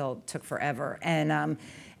 the spill took forever.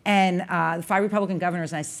 And the 5 Republican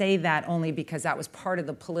governors, and I say that only because that was part of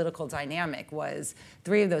the political dynamic, was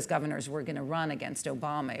 3 of those governors were going to run against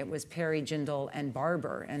Obama. It was Perry, Jindal, and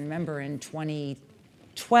Barber. And remember, in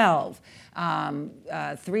 2012,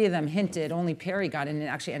 3 of them hinted, only Perry got in and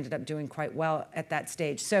actually ended up doing quite well at that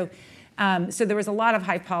stage. So there was a lot of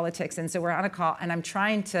high politics, and so we're on a call, and I'm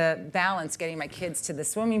trying to balance getting my kids to the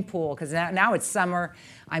swimming pool, because now it's summer.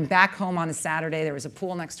 I'm back home on a Saturday. There was a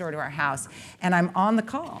pool next door to our house, and I'm on the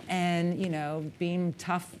call, and, you know, being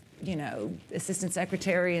tough, you know, assistant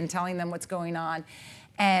secretary and telling them what's going on.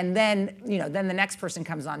 And then, you know, then the next person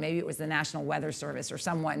comes on. Maybe it was the National Weather Service or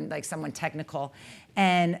someone technical.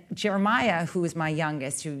 And Jeremiah, who is my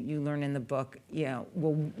youngest, who you learn in the book, you know,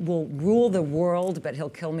 will rule the world, but he'll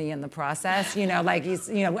kill me in the process. You know, like he's,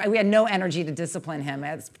 you know, we had no energy to discipline him.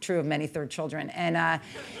 That's true of many third children.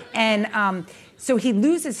 So he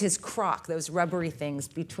loses his crock, those rubbery things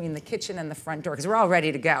between the kitchen and the front door, because we're all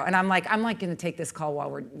ready to go. And I'm like going to take this call while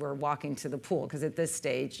we're walking to the pool, because at this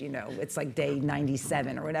stage, you know, it's like day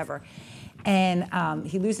 97 or whatever. And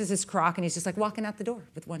he loses his crock, and he's just like walking out the door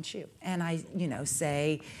with one shoe. And I, you know,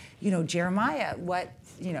 say, you know, Jeremiah, what,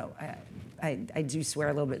 you know, I do swear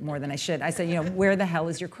a little bit more than I should. I said, you know, where the hell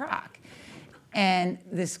is your crock? And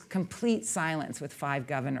this complete silence with 5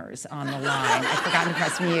 governors on the line. I've forgotten to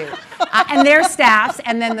press mute. And their staffs,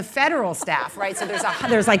 and then the federal staff, right? So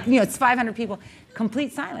there's like, you know, it's 500 people.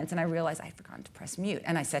 Complete silence. And I realized I'd forgotten to press mute.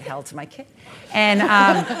 And I said hell to my kid. And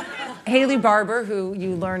Haley Barber, who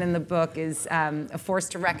you learn in the book, is a force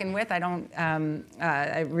to reckon with.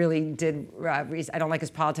 I really did, I don't like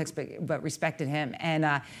his politics, but respected him.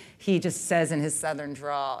 And he just says in his southern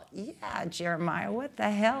drawl, yeah, Jeremiah, what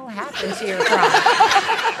the hell happened to your crock?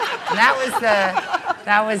 And that was the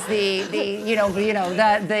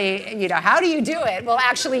how do you do it? Well,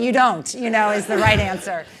 actually, you don't, you know, is the right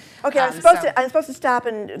answer. Okay, I'm supposed to stop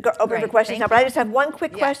and open for questions now, but I just have one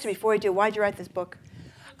quick question before we do. Why'd you write this book?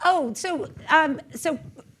 Oh,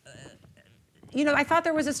 you know, I thought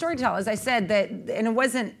there was a story to tell, as I said,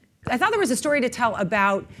 I thought there was a story to tell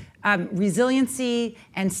about resiliency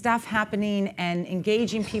and stuff happening and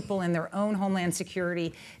engaging people in their own homeland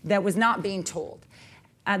security that was not being told.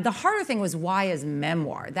 The harder thing was why as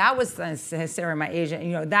memoir. That was, Sarah, my agent,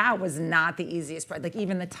 you know, that was not the easiest part. Like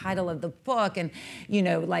even the title of the book, and, you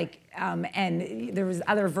know, like, and there was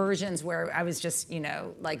other versions where I was just, you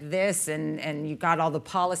know, like this, and you got all the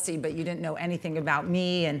policy, but you didn't know anything about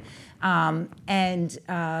me. And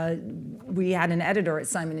we had an editor at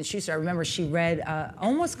Simon & Schuster. I remember she read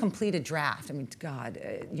almost completed draft. I mean, God,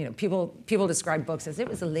 you know, people describe books as it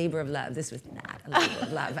was a labor of love. This was not a labor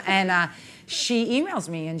of love. And she emails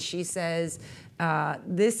me and she says,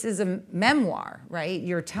 this is a memoir, right?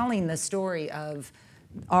 You're telling the story of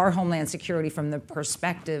our homeland security from the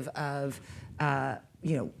perspective of,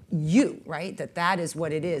 you know, you, right? That is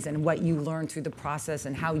what it is, and what you learned through the process,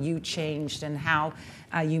 and how you changed, and how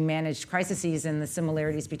you managed crises, and the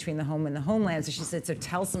similarities between the home and the homeland. So she said, so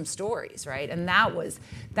tell some stories, right? And that was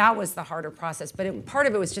the harder process. But part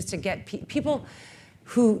of it was just to get people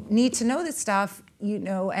who need to know this stuff, you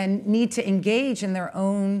know, and need to engage in their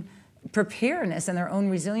own preparedness and their own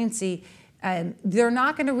resiliency. They're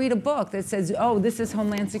not going to read a book that says, oh, this is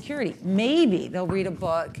Homeland Security. Maybe they'll read a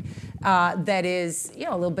book that is, you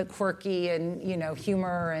know, a little bit quirky and, you know,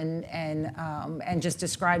 humor and just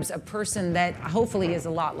describes a person that hopefully is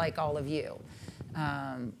a lot like all of you.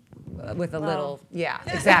 With a little, yeah,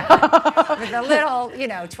 exactly. With a little, you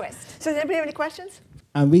know, twist. So does anybody have any questions?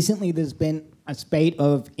 Recently, there's been a spate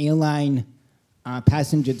of airline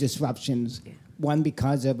passenger disruptions. One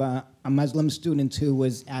because of a Muslim student who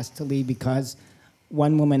was asked to leave because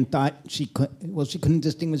one woman thought she couldn't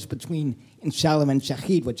distinguish between inshallah and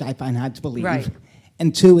shaheed, which I find hard to believe. Right.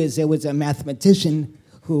 And two is there was a mathematician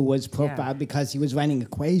who was profiled because he was writing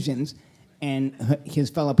equations, and his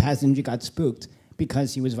fellow passenger got spooked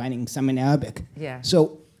because he was writing some in Arabic. Yeah.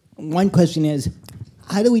 So one question is,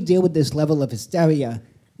 how do we deal with this level of hysteria,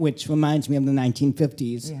 which reminds me of the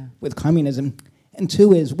 1950s with communism? And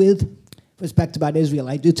two is, with respect about Israel,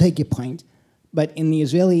 I do take your point, but in the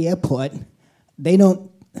Israeli airport, they don't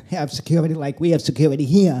have security like we have security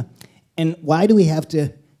here. And why do we have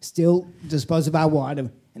to still dispose of our water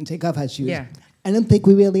and take off our shoes? Yeah. I don't think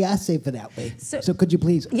we really are safer that way. So could you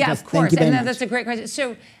please? Yeah, just, of course. Thank you very much. That's a great question.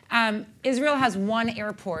 So Israel has one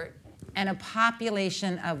airport and a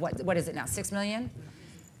population of, what is it now, 6 million?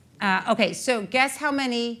 Okay, so guess how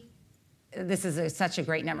many, this is such a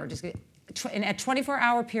great number. Just in a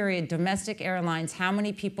 24-hour period, domestic airlines, how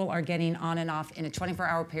many people are getting on and off in a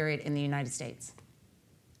 24-hour period in the United States?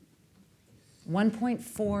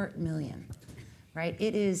 1.4 million, right?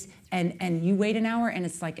 It is, and you wait an hour, and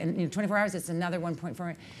it's like, in 24 hours, it's another 1.4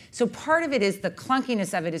 million. So part of it is the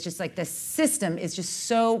clunkiness of it is just like the system is just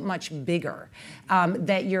so much bigger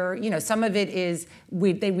that some of it is,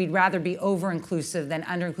 we'd rather be over-inclusive than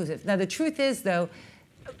under-inclusive. Now, the truth is, though,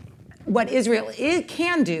 what Israel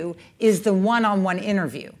can do is the one-on-one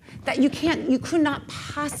interview. That you could not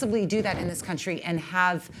possibly do that in this country and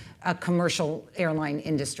have a commercial airline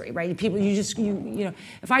industry, right? People,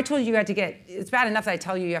 if I told you had to it's bad enough that I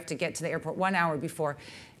tell you have to get to the airport 1 hour before.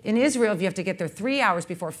 In Israel, if you have to get there 3 hours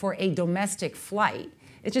before for a domestic flight,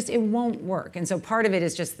 it won't work. And so part of it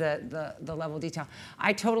is just the level of detail.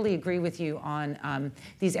 I totally agree with you on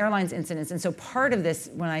these airlines incidents. And so part of this,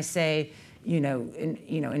 when I say,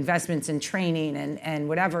 investments in training and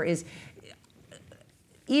whatever, is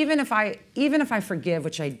even if I forgive,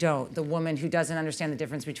 which I don't, the woman who doesn't understand the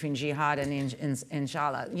difference between jihad and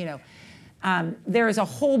inshallah, there is a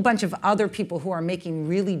whole bunch of other people who are making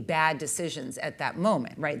really bad decisions at that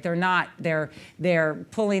moment, right? They're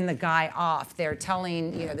pulling the guy off. They're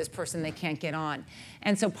telling this person they can't get on.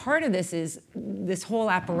 And so part of this is this whole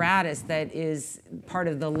apparatus that is part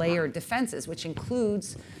of the layered defenses, which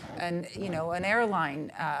includes an airline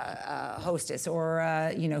hostess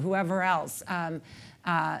or whoever else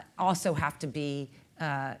also have to be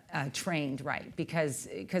trained right, because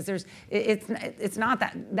it's not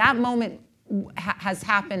that moment has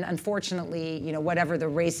happened, unfortunately, whatever the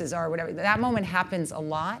races are, whatever, that moment happens a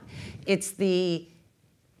lot. It's the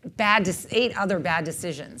 8 other bad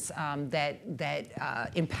decisions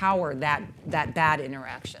that empower that bad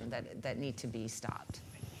interaction that need to be stopped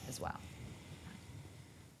as well.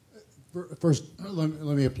 First,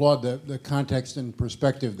 let me applaud the context and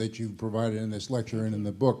perspective that you've provided in this lecture and in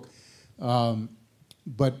the book.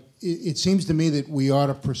 But it seems to me that we ought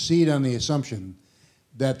to proceed on the assumption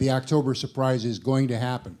that the October surprise is going to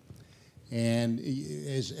happen. And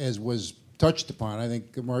as was touched upon, I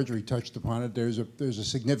think Margery touched upon it, there's a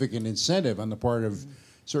significant incentive on the part of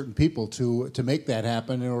certain people to make that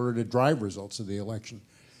happen in order to drive results of the election.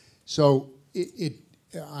 So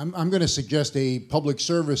I'm going to suggest a public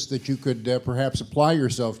service that you could perhaps apply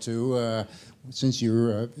yourself to, since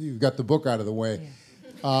you've got the book out of the way.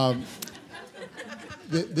 Yeah.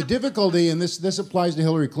 The difficulty, and this applies to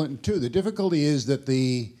Hillary Clinton too, the difficulty is that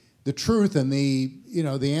the truth and the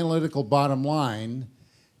analytical bottom line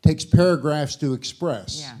takes paragraphs to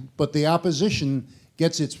express, but the opposition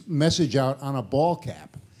gets its message out on a ball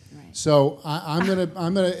cap. Right. So I'm gonna,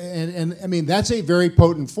 and I mean that's a very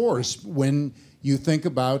potent force when you think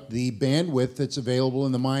about the bandwidth that's available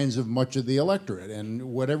in the minds of much of the electorate,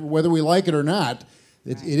 and whether we like it or not,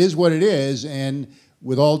 it is what it is. And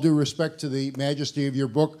with all due respect to the majesty of your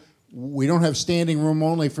book, we don't have standing room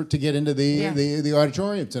only to get into the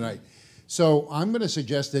auditorium tonight. So I'm going to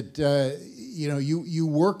suggest that you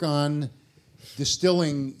work on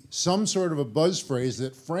distilling some sort of a buzz phrase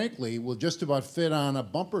that, frankly, will just about fit on a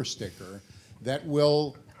bumper sticker that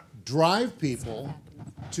will drive people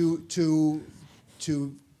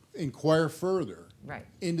to inquire further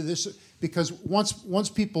into this, because once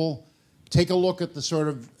people take a look at the sort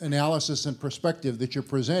of analysis and perspective that you're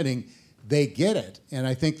presenting, they get it. And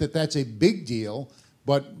I think that that's a big deal,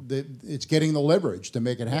 but it's getting the leverage to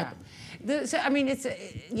make it happen. So, I mean, it's,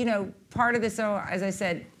 part of this, as I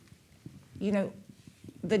said,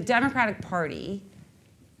 the Democratic Party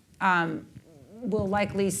will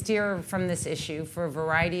likely steer from this issue for a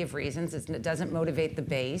variety of reasons. It doesn't motivate the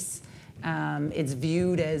base. It's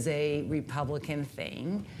viewed as a Republican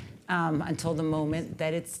thing. Until the moment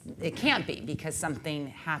that it can't be, because something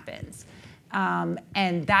happens.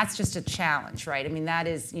 And that's just a challenge, right? I mean, that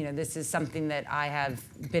is, this is something that I have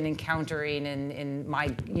been encountering in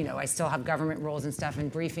my, I still have government roles and stuff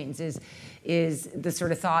and briefings, is the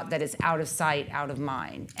sort of thought that it's out of sight, out of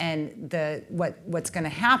mind. And what's going to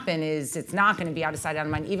happen is it's not going to be out of sight, out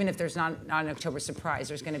of mind, even if there's not an October surprise,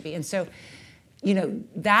 there's going to be. And so,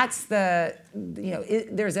 that's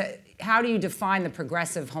how do you define the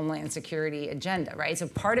progressive Homeland Security agenda, right? So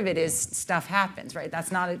part of it is stuff happens, right?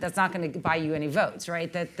 That's not going to buy you any votes,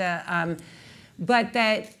 right? But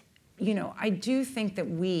that, I do think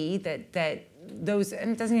that those,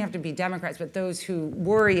 and it doesn't even have to be Democrats, but those who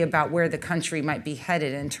worry about where the country might be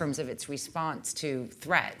headed in terms of its response to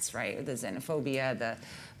threats, right? The xenophobia, the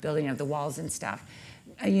building of the walls and stuff,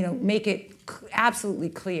 make it absolutely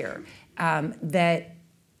clear that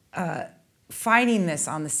fighting this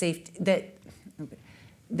on the safety,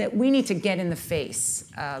 that we need to get in the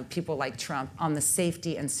face of people like Trump on the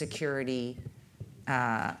safety and security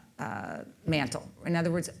mantle. In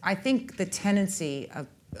other words, I think the tendency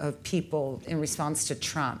of people in response to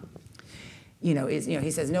Trump, is,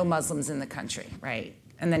 he says no Muslims in the country, right?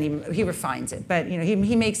 And then he refines it, but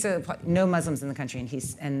he makes no Muslims in the country,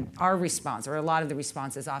 and our response, or a lot of the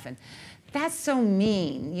response is often, that's so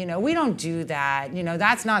mean, we don't do that,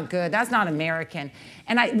 that's not good, that's not American.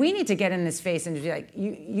 And we need to get in this face and be like,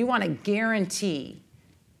 you want to guarantee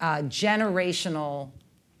generational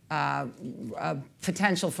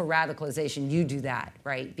potential for radicalization, you do that,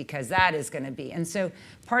 right? Because that is going to be. And so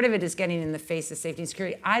part of it is getting in the face of safety and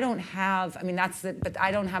security. but I don't have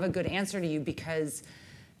a good answer to you because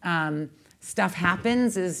stuff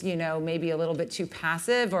happens is, maybe a little bit too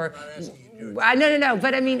passive or. No.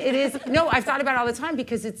 But I mean, it is. No, I've thought about it all the time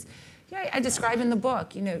because it's. I describe in the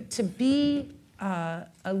book, to be a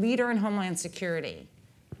leader in Homeland Security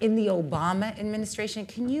in the Obama administration.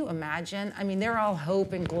 Can you imagine? I mean, they're all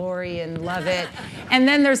hope and glory and love it, and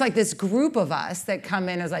then there's like this group of us that come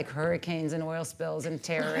in as like hurricanes and oil spills and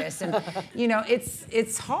terrorists, and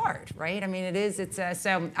it's hard, right? I mean, it is.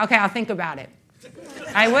 So okay, I'll think about it.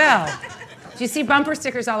 I will. Do you see bumper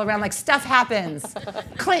stickers all around like stuff happens?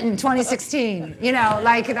 Clinton 2016,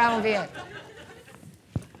 like that will be it.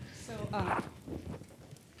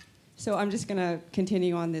 So I'm just going to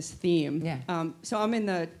continue on this theme. Yeah. So I'm in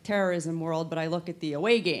the terrorism world, but I look at the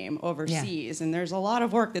away game overseas, and there's a lot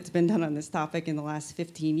of work that's been done on this topic in the last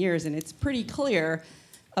 15 years, and it's pretty clear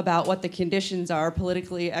about what the conditions are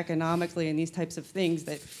politically, economically, and these types of things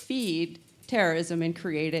that feed terrorism and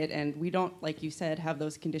create it, and we don't, like you said, have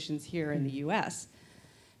those conditions here in the U.S.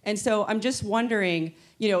 And so I'm just wondering,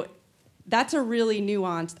 that's a really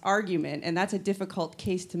nuanced argument, and that's a difficult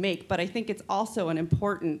case to make, but I think it's also an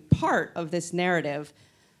important part of this narrative.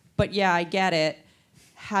 But yeah, I get it.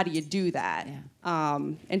 How do you do that? Yeah.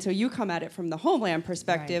 And so you come at it from the Homeland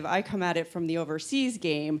perspective, right. I come at it from the overseas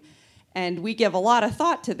game, and we give a lot of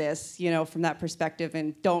thought to this, from that perspective,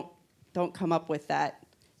 and don't come up with that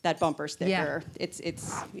bumper sticker. Yeah. It's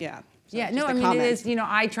yeah. So yeah, no, I mean, it is,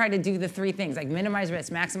 I try to do the three things, like minimize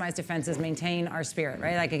risk, maximize defenses, maintain our spirit,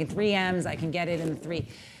 right? Like I get 3 M's, I can get it in the 3.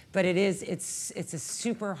 But it's a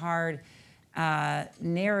super hard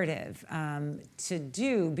narrative to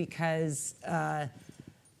do because,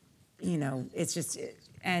 it's just,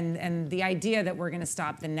 and the idea that we're going to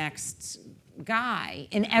stop the next guy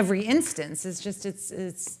in every instance is just, it's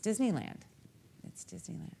Disneyland. It's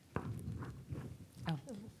Disneyland. Oh.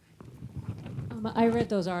 I read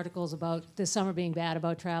those articles about this summer being bad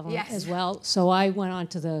about traveling yes. as well. So I went on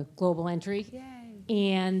to the global entry. Yay.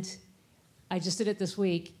 And I just did it this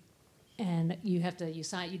week. And you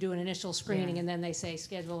do an initial screening, and then they say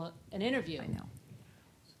schedule an interview. I know.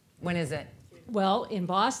 When is it? Well, in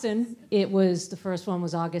Boston, the first one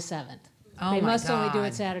was August 7th. Oh they my must God. only do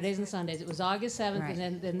it Saturdays and Sundays. It was August 7th, Right.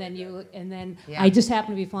 and then Yeah. I just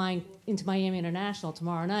happened to be flying into Miami International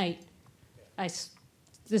tomorrow night. I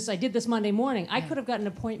did this Monday morning. I could have gotten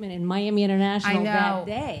an appointment in Miami International that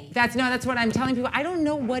day. That's what I'm telling people. I don't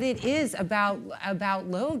know what it is about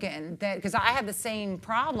Logan because I had the same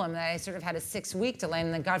problem that I sort of had a 6-week delay,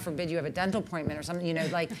 and then God forbid you have a dental appointment or something,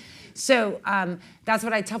 So that's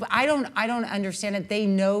what I tell. I don't understand it. They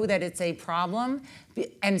know that it's a problem,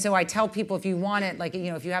 and so I tell people if you want it,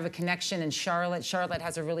 if you have a connection in Charlotte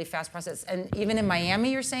has a really fast process, and even in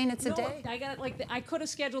Miami, you're saying it's a day. I got it I could have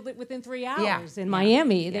scheduled it within 3 hours in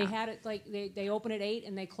Miami. Yeah. They had it they open at 8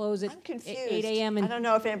 and they close at I'm confused. 8 a.m. I don't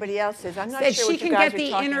know if anybody else is. I'm not That sure she what you can guys get are the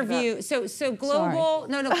talking interview. about. So global,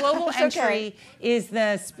 global It's entry okay. is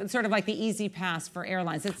the sort of like the easy pass for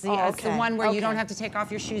airlines. It's the, it's the okay. one where you don't Okay. have to take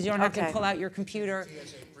off your shoes, you don't have to Okay. pull out your computer.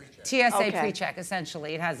 TSA Okay. pre-check,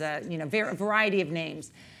 essentially. It has a variety of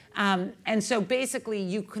names. And so basically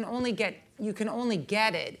you can only get you can only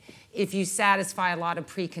get it if you satisfy a lot of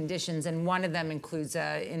preconditions, and one of them includes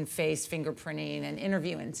in-face fingerprinting and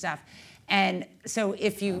interview and stuff. And so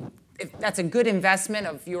if that's a good investment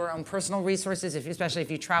of your own personal resources, especially if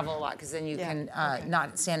you travel a lot, because then you can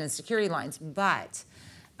not stand in security lines. But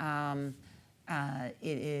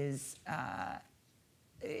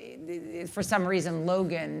for some reason,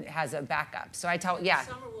 Logan has a backup. So I tell,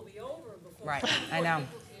 Summer will be over before. Right, I know.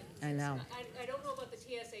 I don't know about the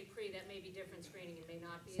TSA pre. That may be different screening. It may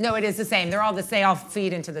not be. No, it is the same. They all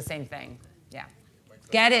feed into the same thing. Yeah.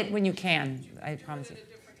 Get it when you can. I promise you.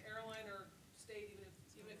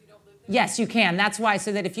 Yes, you can. That's why,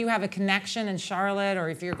 so that if you have a connection in Charlotte or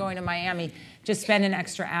if you're going to Miami, just spend an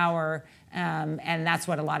extra hour, and that's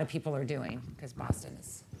what a lot of people are doing, because Boston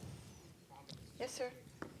is. Yes, sir.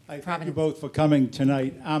 I thank you both for coming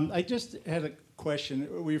tonight. I just had a question.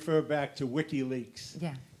 We refer back to WikiLeaks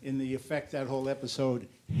in the effect that whole episode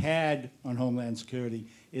had on Homeland Security,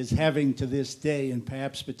 is having to this day and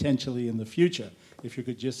perhaps potentially in the future. If you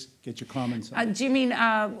could just get your comments on do you mean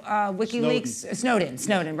WikiLeaks?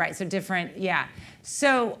 Snowden, right. So different, yeah.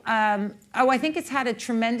 So, I think it's had a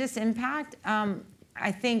tremendous impact.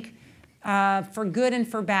 I think for good and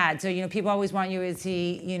for bad. So, people always want you, is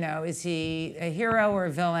he a hero or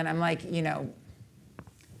a villain? I'm like,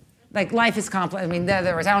 like life is complex. I mean, I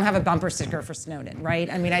don't have a bumper sticker for Snowden, right?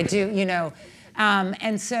 I mean, I do,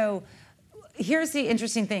 and so here's the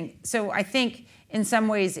interesting thing. So I think in some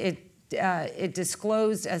ways it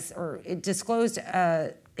disclosed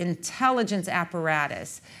intelligence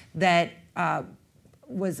apparatus that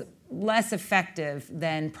was less effective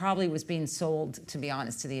than probably was being sold, to be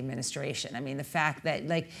honest, to the administration. I mean, the fact that,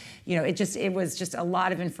 it was just a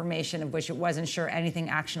lot of information of which it wasn't sure anything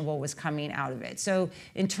actionable was coming out of it. So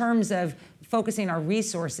in terms of focusing our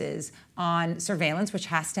resources on surveillance, which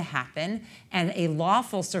has to happen, and a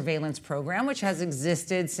lawful surveillance program, which has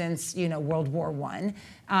existed since, World War I,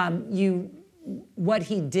 what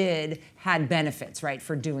he did had benefits, right,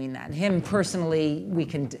 for doing that. Him personally, we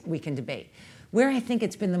can debate. Where I think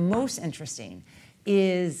it's been the most interesting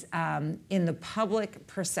is in the public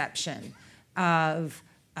perception of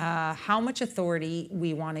how much authority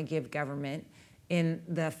we want to give government in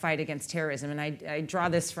the fight against terrorism. And I draw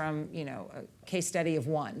this from, a case study of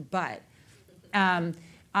one. But I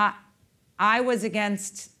was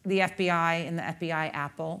against the FBI and the FBI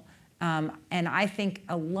Apple. And I think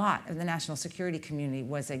a lot of the national security community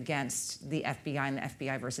was against the FBI and the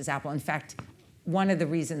FBI versus Apple. In fact, one of the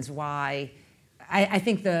reasons why I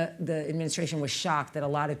think the administration was shocked that a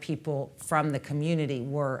lot of people from the community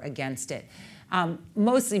were against it,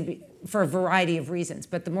 mostly for a variety of reasons.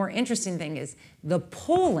 But the more interesting thing is the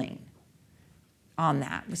polling on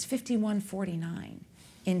that was 51-49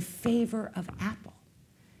 in favor of Apple.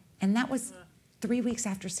 And that was 3 weeks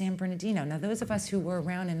after San Bernardino. Now, those of us who were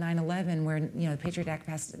around in 9/11, where the Patriot Act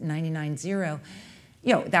passed 99-0,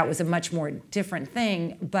 that was a much more different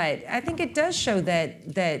thing. But I think it does show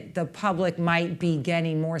that the public might be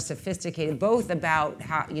getting more sophisticated, both about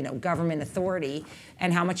how government authority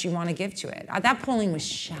and how much you want to give to it. That polling was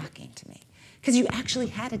shocking to me, because you actually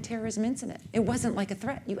had a terrorism incident. It wasn't like a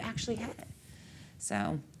threat. You actually had it.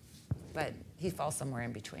 So, but he falls somewhere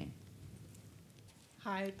in between.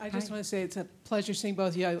 Hi, I just want to say it's a pleasure seeing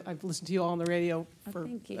both of you. I've listened to you all on the radio for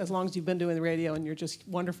as long as you've been doing the radio, and you're just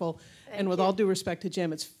wonderful. And with all due respect to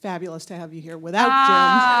Jim, it's fabulous to have you here without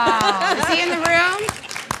Jim. Is he in the room?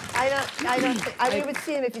 I don't think, we would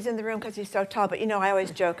see him if he's in the room because he's so tall, but I always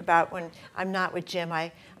joke about when I'm not with Jim,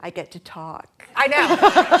 I get to talk. I know.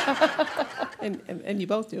 and you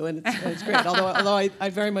both do, and it's great, although I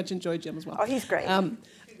very much enjoy Jim as well. Oh, he's great.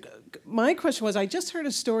 My question was, I just heard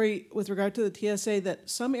a story with regard to the TSA that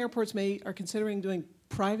some airports are considering doing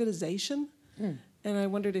privatization, and I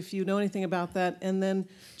wondered if you know anything about that. And then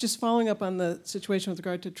just following up on the situation with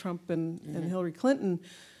regard to Trump and Hillary Clinton,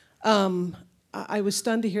 I was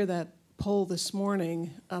stunned to hear that poll this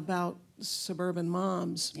morning about suburban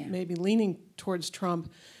moms maybe leaning towards Trump.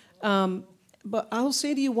 But I'll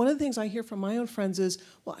say to you, one of the things I hear from my own friends is,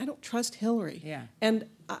 well, I don't trust Hillary. Yeah. And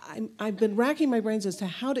I've been racking my brains as to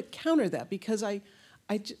how to counter that, because part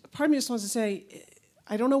of me just wants to say,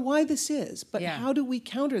 I don't know why this is, but how do we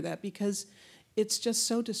counter that? Because it's just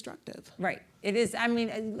so destructive. Right. It is. I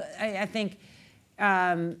mean, I think,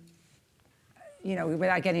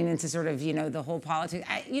 without getting into sort of, the whole politics,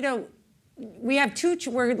 we have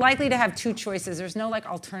we're likely to have two choices. There's no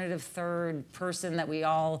alternative third person that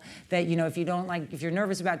if you're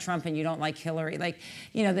nervous about Trump and you don't like Hillary,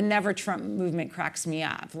 the Never Trump movement cracks me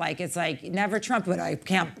up. It's like, never Trump, but I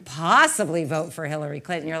can't possibly vote for Hillary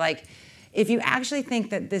Clinton. You're like, if you actually think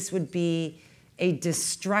that this would be a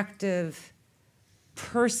destructive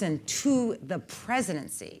person to the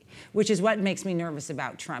presidency, which is what makes me nervous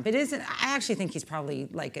about Trump. It isn't. I actually think he's probably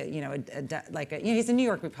like he's a New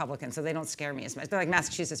York Republican, so they don't scare me as much. They're like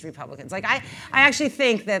Massachusetts Republicans. Like I actually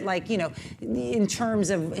think that in terms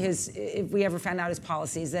of if we ever found out his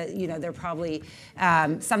policies, that they're probably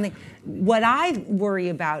something. What I worry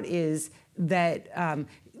about is that.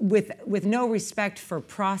 With no respect for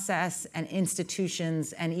process and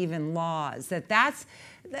institutions and even laws, I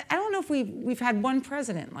don't know if we've had one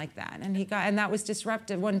president like that, and that was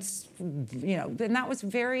disruptive. And that was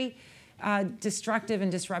very destructive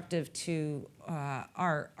and disruptive to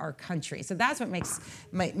our country. So that's what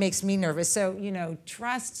makes me nervous. So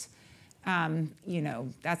trust.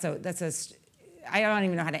 That's a. I don't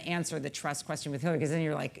even know how to answer the trust question with Hillary, because then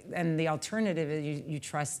you're like, and the alternative is you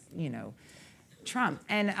trust Trump.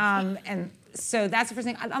 And so that's the first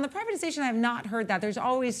thing. On the privatization, I have not heard that. There's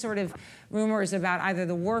always sort of rumors about either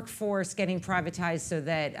the workforce getting privatized so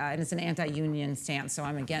that, and it's an anti-union stance, so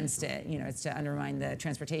I'm against it. It's to undermine the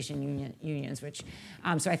transportation unions, which,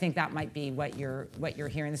 so I think that might be what you're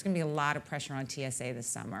hearing. There's going to be a lot of pressure on TSA this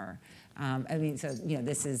summer.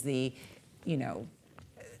 This is the,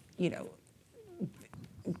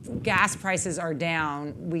 gas prices are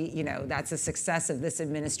down. That's a success of this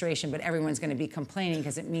administration, but everyone's going to be complaining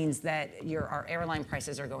because it means that our airline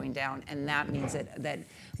prices are going down, and that means that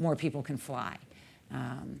more people can fly.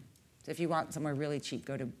 So if you want somewhere really cheap,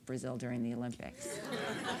 go to Brazil during the Olympics.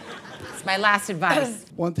 It's my last advice.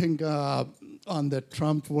 One thing on the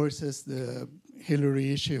Trump versus the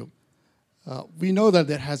Hillary issue, we know that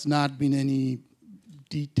there has not been any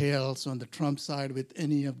details on the Trump side with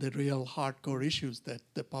any of the real hardcore issues that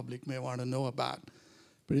the public may want to know about.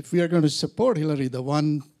 But if we are going to support Hillary, the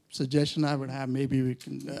one suggestion I would have, maybe we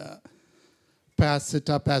can pass it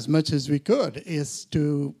up as much as we could, is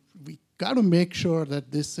we got to make sure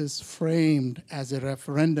that this is framed as a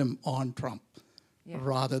referendum on Trump,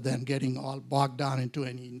 rather than getting all bogged down into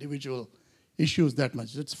any individual issues that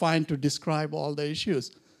much. It's fine to describe all the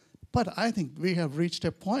issues, but I think we have reached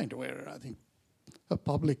a point where I think the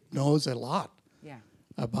public knows a lot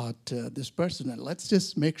about this person. And let's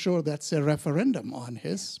just make sure that's a referendum on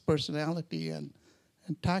his personality and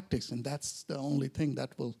tactics. And that's the only thing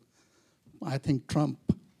that will, I think, trump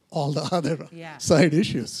all the other side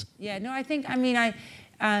issues. Yeah, no, I think, in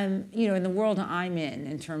the world I'm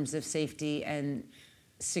in terms of safety and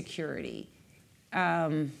security,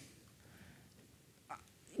 the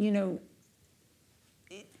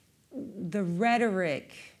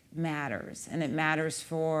rhetoric matters, and it matters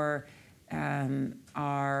for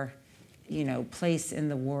our place in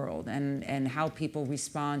the world and how people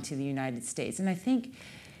respond to the United States. And I think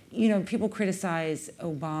people criticize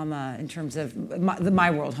Obama in terms of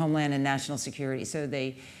my world, Homeland and national security. So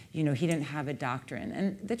he didn't have a doctrine,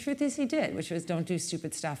 and the truth is he did, which was don't do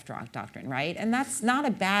stupid stuff doctrine, right? And that's not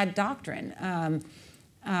a bad doctrine,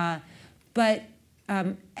 but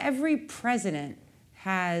every president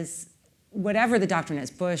has, whatever the doctrine is,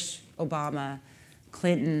 Bush, Obama,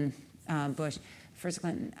 Clinton, Bush, first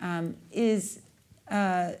Clinton,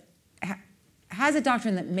 has a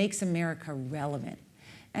doctrine that makes America relevant.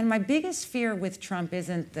 And my biggest fear with Trump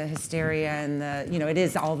isn't the hysteria and it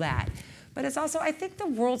is all that. But it's also, I think the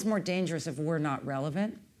world's more dangerous if we're not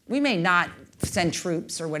relevant. We may not send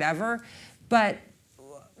troops or whatever, but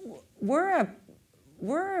we're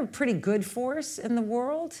a pretty good force in the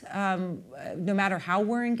world, no matter how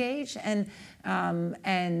we're engaged, and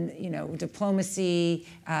diplomacy,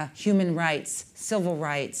 human rights, civil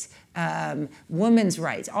rights, women's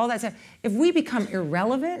rights, all that stuff. If we become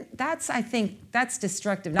irrelevant, I think that's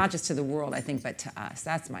destructive, not just to the world, I think, but to us.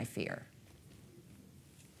 That's my fear.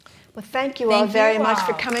 Well, thank you all very much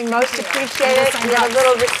for coming. Most appreciated. We have a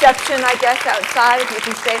little reception, I guess, outside. If you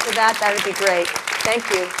can stay for that, that would be great. Thank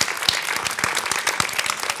you.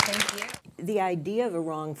 The idea of a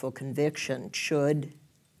wrongful conviction should,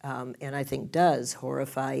 and I think does,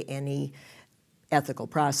 horrify any ethical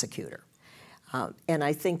prosecutor. And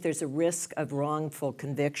I think there's a risk of wrongful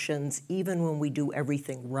convictions even when we do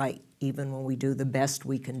everything right, even when we do the best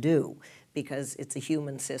we can do, because it's a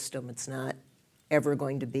human system. It's not ever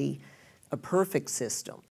going to be a perfect system.